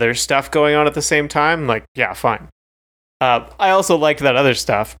some other stuff going on at the same time, like, yeah, fine. I also liked that other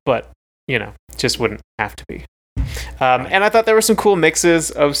stuff, but, just wouldn't have to be. And I thought there were some cool mixes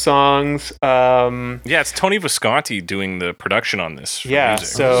of songs. Yeah, it's Tony Visconti doing the production on this. Yeah, music,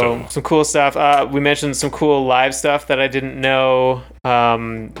 so some cool stuff. We mentioned some cool live stuff that I didn't know.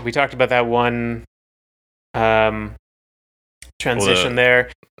 We talked about that one transition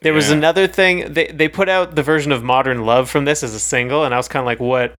there. There was another thing. They put out the version of Modern Love from this as a single, and I was kind of like,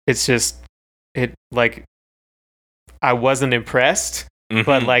 what? I wasn't impressed.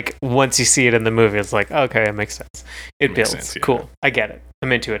 But like once you see it in the movie, it's like, okay, it makes sense. It builds. Sense, yeah. Cool. I get it.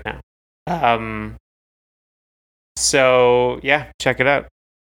 I'm into it now. So yeah, check it out.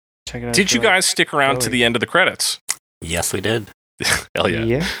 Check it out. Did you guys stick around to the end of the credits? Yes, we did. Hell yeah.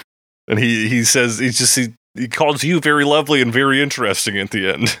 Yeah. And he says he calls you very lovely and very interesting at the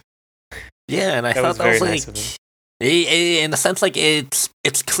end. Yeah, and I That thought was that was very like, nice of him. in a sense, like it's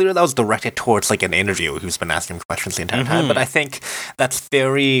clear that was directed towards like an interviewer who's been asking questions the entire time. But I think that's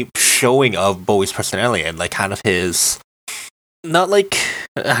very showing of Bowie's personality and like kind of his, not like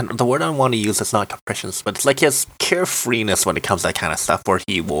the word I want to use is not capricious, but it's like his carefreeness when it comes to that kind of stuff, where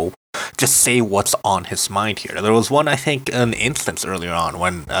he will just say what's on his mind here. There was one, I think, an instance earlier on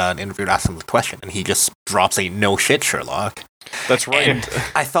when an interviewer asked him the question, and he just drops a "No shit, Sherlock." That's right. And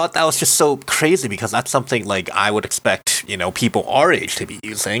I thought that was just so crazy because that's something like I would expect, people our age to be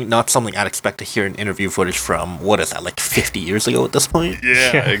using, not something I'd expect to hear in interview footage from, what is that, like 50 years ago at this point?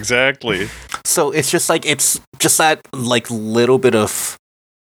 Yeah, exactly. So it's just like, it's just that like little bit of,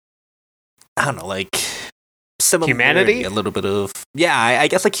 I don't know, like similarity, Humanity? a little bit of, I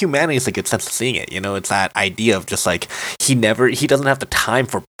guess like humanity is a good sense of seeing it. It's that idea of just like, he doesn't have the time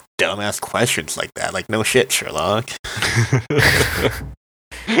for dumbass questions like that. Like, no shit, Sherlock.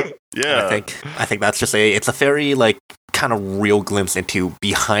 Yeah. I think that's just it's a very like kind of real glimpse into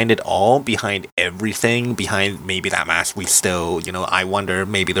behind it all, behind everything, behind maybe that mask we still, I wonder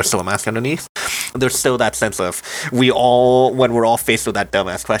maybe there's still a mask underneath. There's still that sense of when we're all faced with that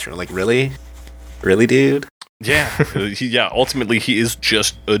dumbass question, we're like, really? Really, dude? Yeah. Ultimately, he is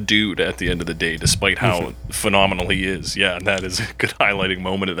just a dude at the end of the day, despite how phenomenal he is. Yeah, and that is a good highlighting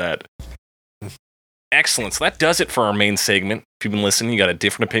moment of that. Excellent. So that does it for our main segment. If you've been listening, you got a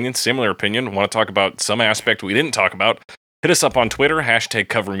different opinion, similar opinion, want to talk about some aspect we didn't talk about, hit us up on Twitter,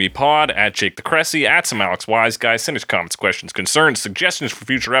 #CoverMePod, @JakeTheCressy, @SomeAlexWiseGuy. Send us comments, questions, concerns, suggestions for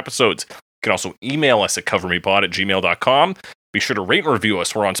future episodes. You can also email us at covermepod@gmail.com. Be sure to rate and review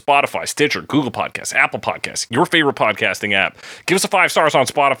us. We're on Spotify, Stitcher, Google Podcasts, Apple Podcasts, your favorite podcasting app. Give us a 5 stars on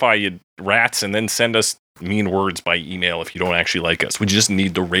Spotify, you rats, and then send us mean words by email if you don't actually like us. We just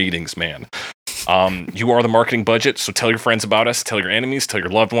need the ratings, man. You are the marketing budget, so tell your friends about us, tell your enemies, tell your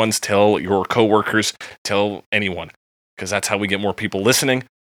loved ones, tell your coworkers, tell anyone, because that's how we get more people listening.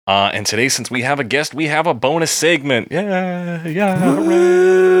 And today, since we have a guest, we have a bonus segment. Yeah,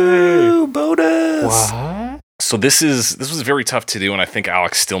 hooray! Bonus! What? So this was very tough to do, and I think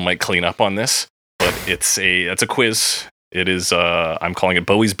Alex still might clean up on this. But it's a quiz. It is I'm calling it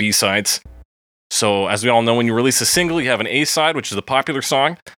Bowie's B-sides. So as we all know, when you release a single, you have an A-side, which is a popular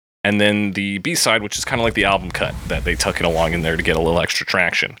song, and then the B-side, which is kind of like the album cut that they tuck it along in there to get a little extra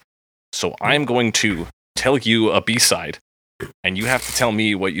traction. So I'm going to tell you a B-side, and you have to tell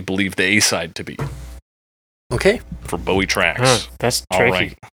me what you believe the A-side to be. Okay. For Bowie tracks. That's All tricky.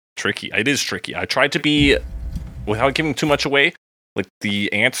 right. Tricky. It is tricky. I tried to be, without giving too much away, like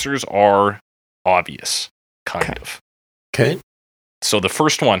the answers are obvious, kind of. Okay. So the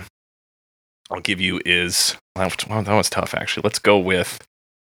first one I'll give you is, that was tough actually. Let's go with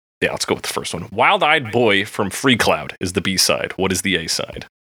the first one. Wild Eyed Boy from Free Cloud is the B-side. What is the A-side?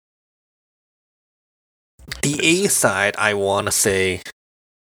 The A-side, I want to say,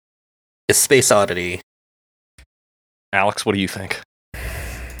 is Space Oddity. Alex, what do you think?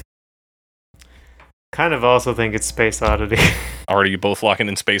 Kind of also think it's Space Oddity. Are you both locking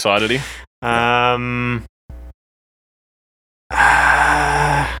in Space Oddity? Let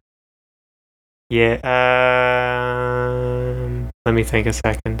me think a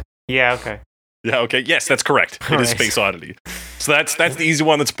second. Yeah, okay. Yeah, okay. Yes, that's correct. It is Space Oddity. So that's the easy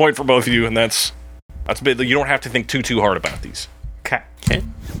one. That's a point for both of you, and that's a bit. You don't have to think too hard about these. Okay.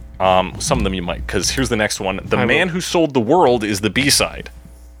 Some of them you might, because here's the next one. The Man Who Sold the World is the B-side.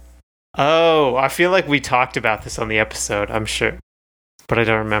 Oh, I feel like we talked about this on the episode, I'm sure. But I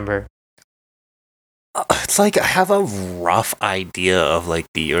don't remember. It's like I have a rough idea of like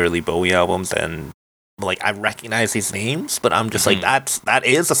the early Bowie albums, and like I recognize these names, but I'm just like, that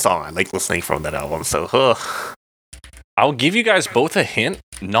is a song I like listening from that album, so I'll give you guys both a hint.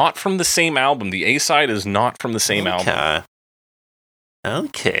 Not from the same album. The A-side is not from the same album.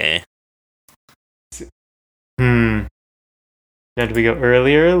 Okay. Now, do we go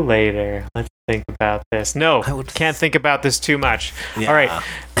earlier or later? Let's think about this. No, can't think about this too much. Yeah. All right.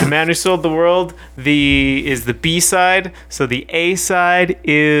 The Man Who Sold the World is the B-side. So the A-side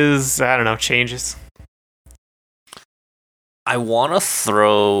is, I don't know, Changes. I want to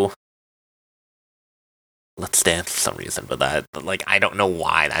throw Let's Dance for some reason, but like, I don't know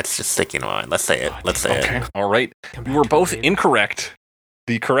why. That's just sticking on. Let's say it. Okay. All right. You were both incorrect.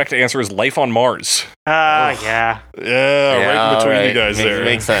 The correct answer is Life on Mars. Yeah. Yeah, right in between you guys there.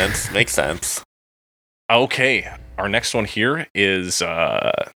 Makes sense. Makes sense. Okay, our next one here is,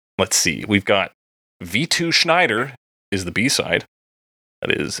 let's see, we've got V2 Schneider is the B-side.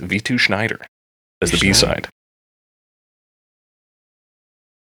 That is V2 Schneider as the B-side.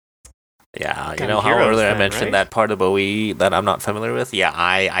 Yeah, you know how earlier I mentioned that part of Bowie that I'm not familiar with? Yeah,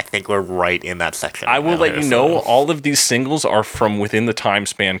 I think we're right in that section. I will let you know all of these singles are from within the time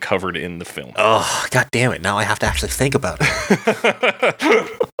span covered in the film. Oh, god damn it. Now I have to actually think about it.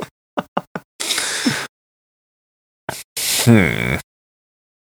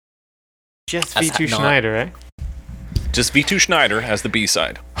 Just V2 Schneider, eh? Just V2 Schneider as the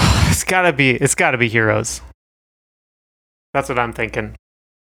B-side. It's gotta be Heroes. That's what I'm thinking.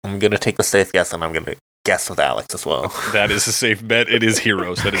 I'm gonna take the safe guess, and I'm gonna guess with Alex as well. That is a safe bet. It is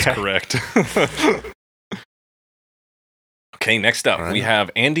Heroes. That is correct. Okay, next up, we have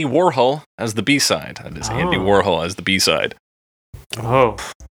Andy Warhol as the B-side. That is Andy Warhol as the B-side. Oh.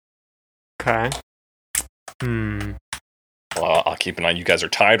 Okay. Well, I'll keep an eye. You guys are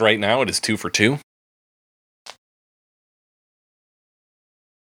tied right now. It is 2 for 2.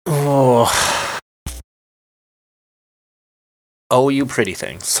 Oh, You Pretty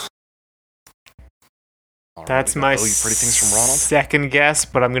Things. That's my Pretty Things from Ronald. Second guess,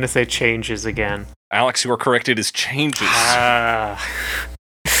 but I'm going to say Changes again. Alex, you are correct. It is Changes. So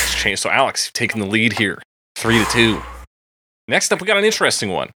Alex, you've taken the lead here. 3 to 2. Next up, we got an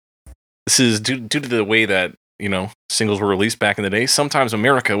interesting one. This is due to the way that, singles were released back in the day. Sometimes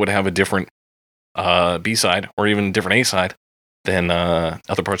America would have a different B-side or even a different A-side than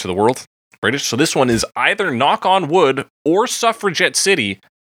other parts of the world. British. So this one is either Knock on Wood or Suffragette City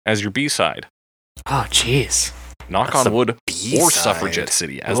as your B-side. Oh, jeez. Knock on Wood or Suffragette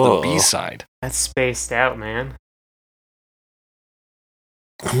City as the B-side. That's spaced out, man.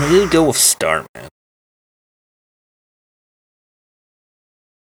 I'm going to go with Starman.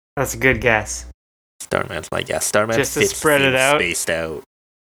 That's a good guess. Starman's my guess. Starman just to spread it out. Spaced out.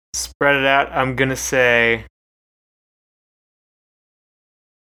 Spread it out. I'm going to say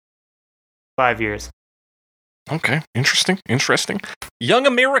 5 years. Okay, interesting. Young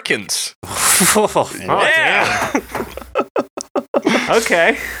Americans. Yeah.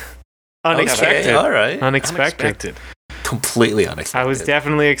 Okay. Unexpected. Okay, all right. Unexpected. Completely unexpected. I was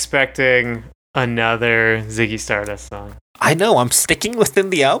definitely expecting another Ziggy Stardust song. I know, I'm sticking within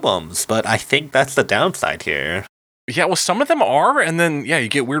the albums, but I think that's the downside here. Yeah, well, some of them are, and then, you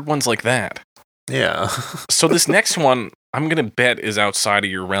get weird ones like that. Yeah. So this next one, I'm going to bet is outside of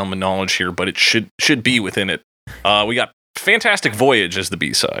your realm of knowledge here, but it should be within it. We got Fantastic Voyage as the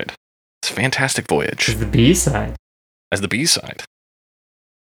B-side. It's Fantastic Voyage. As the B-side? As the B-side.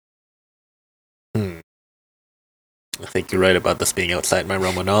 I think you're right about this being outside my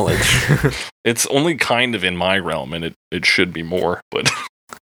realm of knowledge. It's only kind of in my realm, and it should be more, but...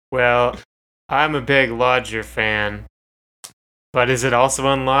 Well, I'm a big Lodger fan. But is it also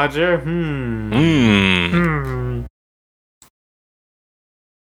on Lodger?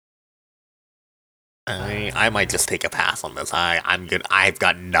 I might just take a pass on this. I'm good. I've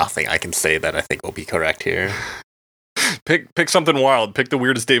got nothing I can say that I think will be correct here. Pick something wild. Pick the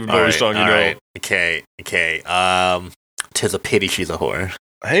weirdest David Bowie song you know. Right. Okay. 'Tis a Pity She's a Whore.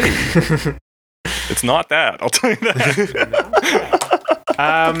 Hey. It's not that. I'll tell you that.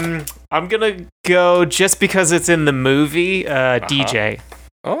 I'm gonna go just because it's in the movie, DJ.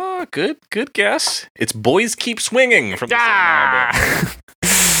 Oh, good guess. It's Boys Keep Swinging from the same album.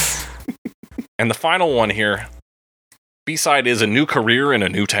 And the final one here, B-side is A New Career in a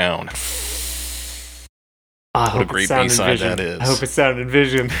New Town. What a great B-side that is. I hope it's Sound and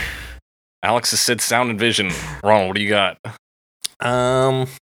Vision. Alex has said Sound and Vision. Ronald, what do you got?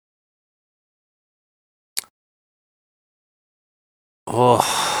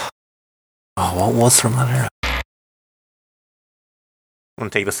 What was from that era? I'm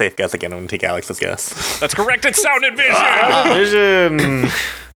gonna take the safe guess again. I'm gonna take Alex's guess. That's correct. It's Sound and Vision. Vision.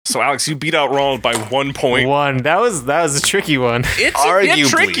 So Alex, you beat out Ronald by 1 point. That was a tricky one. It's arguably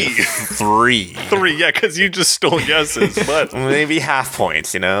tricky. 3. 3, yeah, because you just stole guesses, but maybe half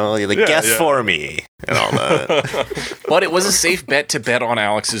points. Guess for me and all that. But it was a safe bet to bet on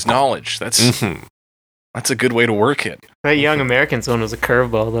Alex's knowledge. That's a good way to work it. That Young Americans one was a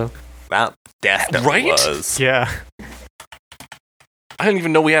curveball, though. That definitely was. Yeah. I didn't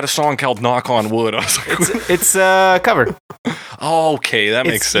even know we had a song called Knock on Wood. I was like, it's a cover. Oh, okay, that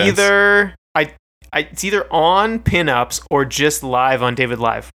makes sense. It's either on Pinups or just live on David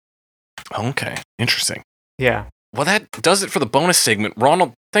Live. Okay, interesting. Yeah. Well, that does it for the bonus segment.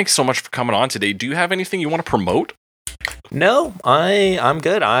 Ronald, thanks so much for coming on today. Do you have anything you want to promote? No, I'm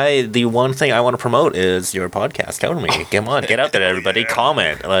good. The one thing I want to promote is your podcast. Cover Me. Come on, get out there, everybody.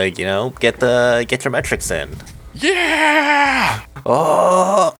 Comment, like, get your metrics in. Yeah!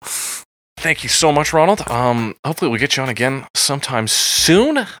 Oh, Thank you so much, Ronald. Hopefully we'll get you on again sometime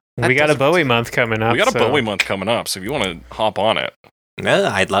soon. We got a Bowie month coming up. We got a Bowie month coming up, so if you want to hop on it. yeah,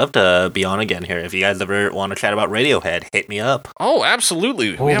 I'd love to be on again here. If you guys ever want to chat about Radiohead, hit me up. Oh,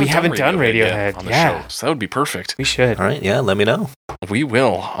 absolutely. Oh, we haven't done Radiohead yet on the show, so that would be perfect. We should. All right, yeah, let me know. We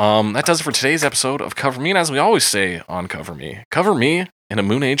will. That does it for today's episode of Cover Me, and as we always say on Cover Me in a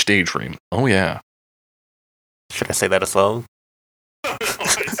Moon Age daydream. Oh, yeah. Should I say that as well?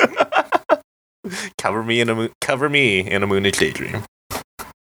 Cover me in a Moon Age daydream.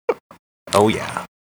 Oh yeah.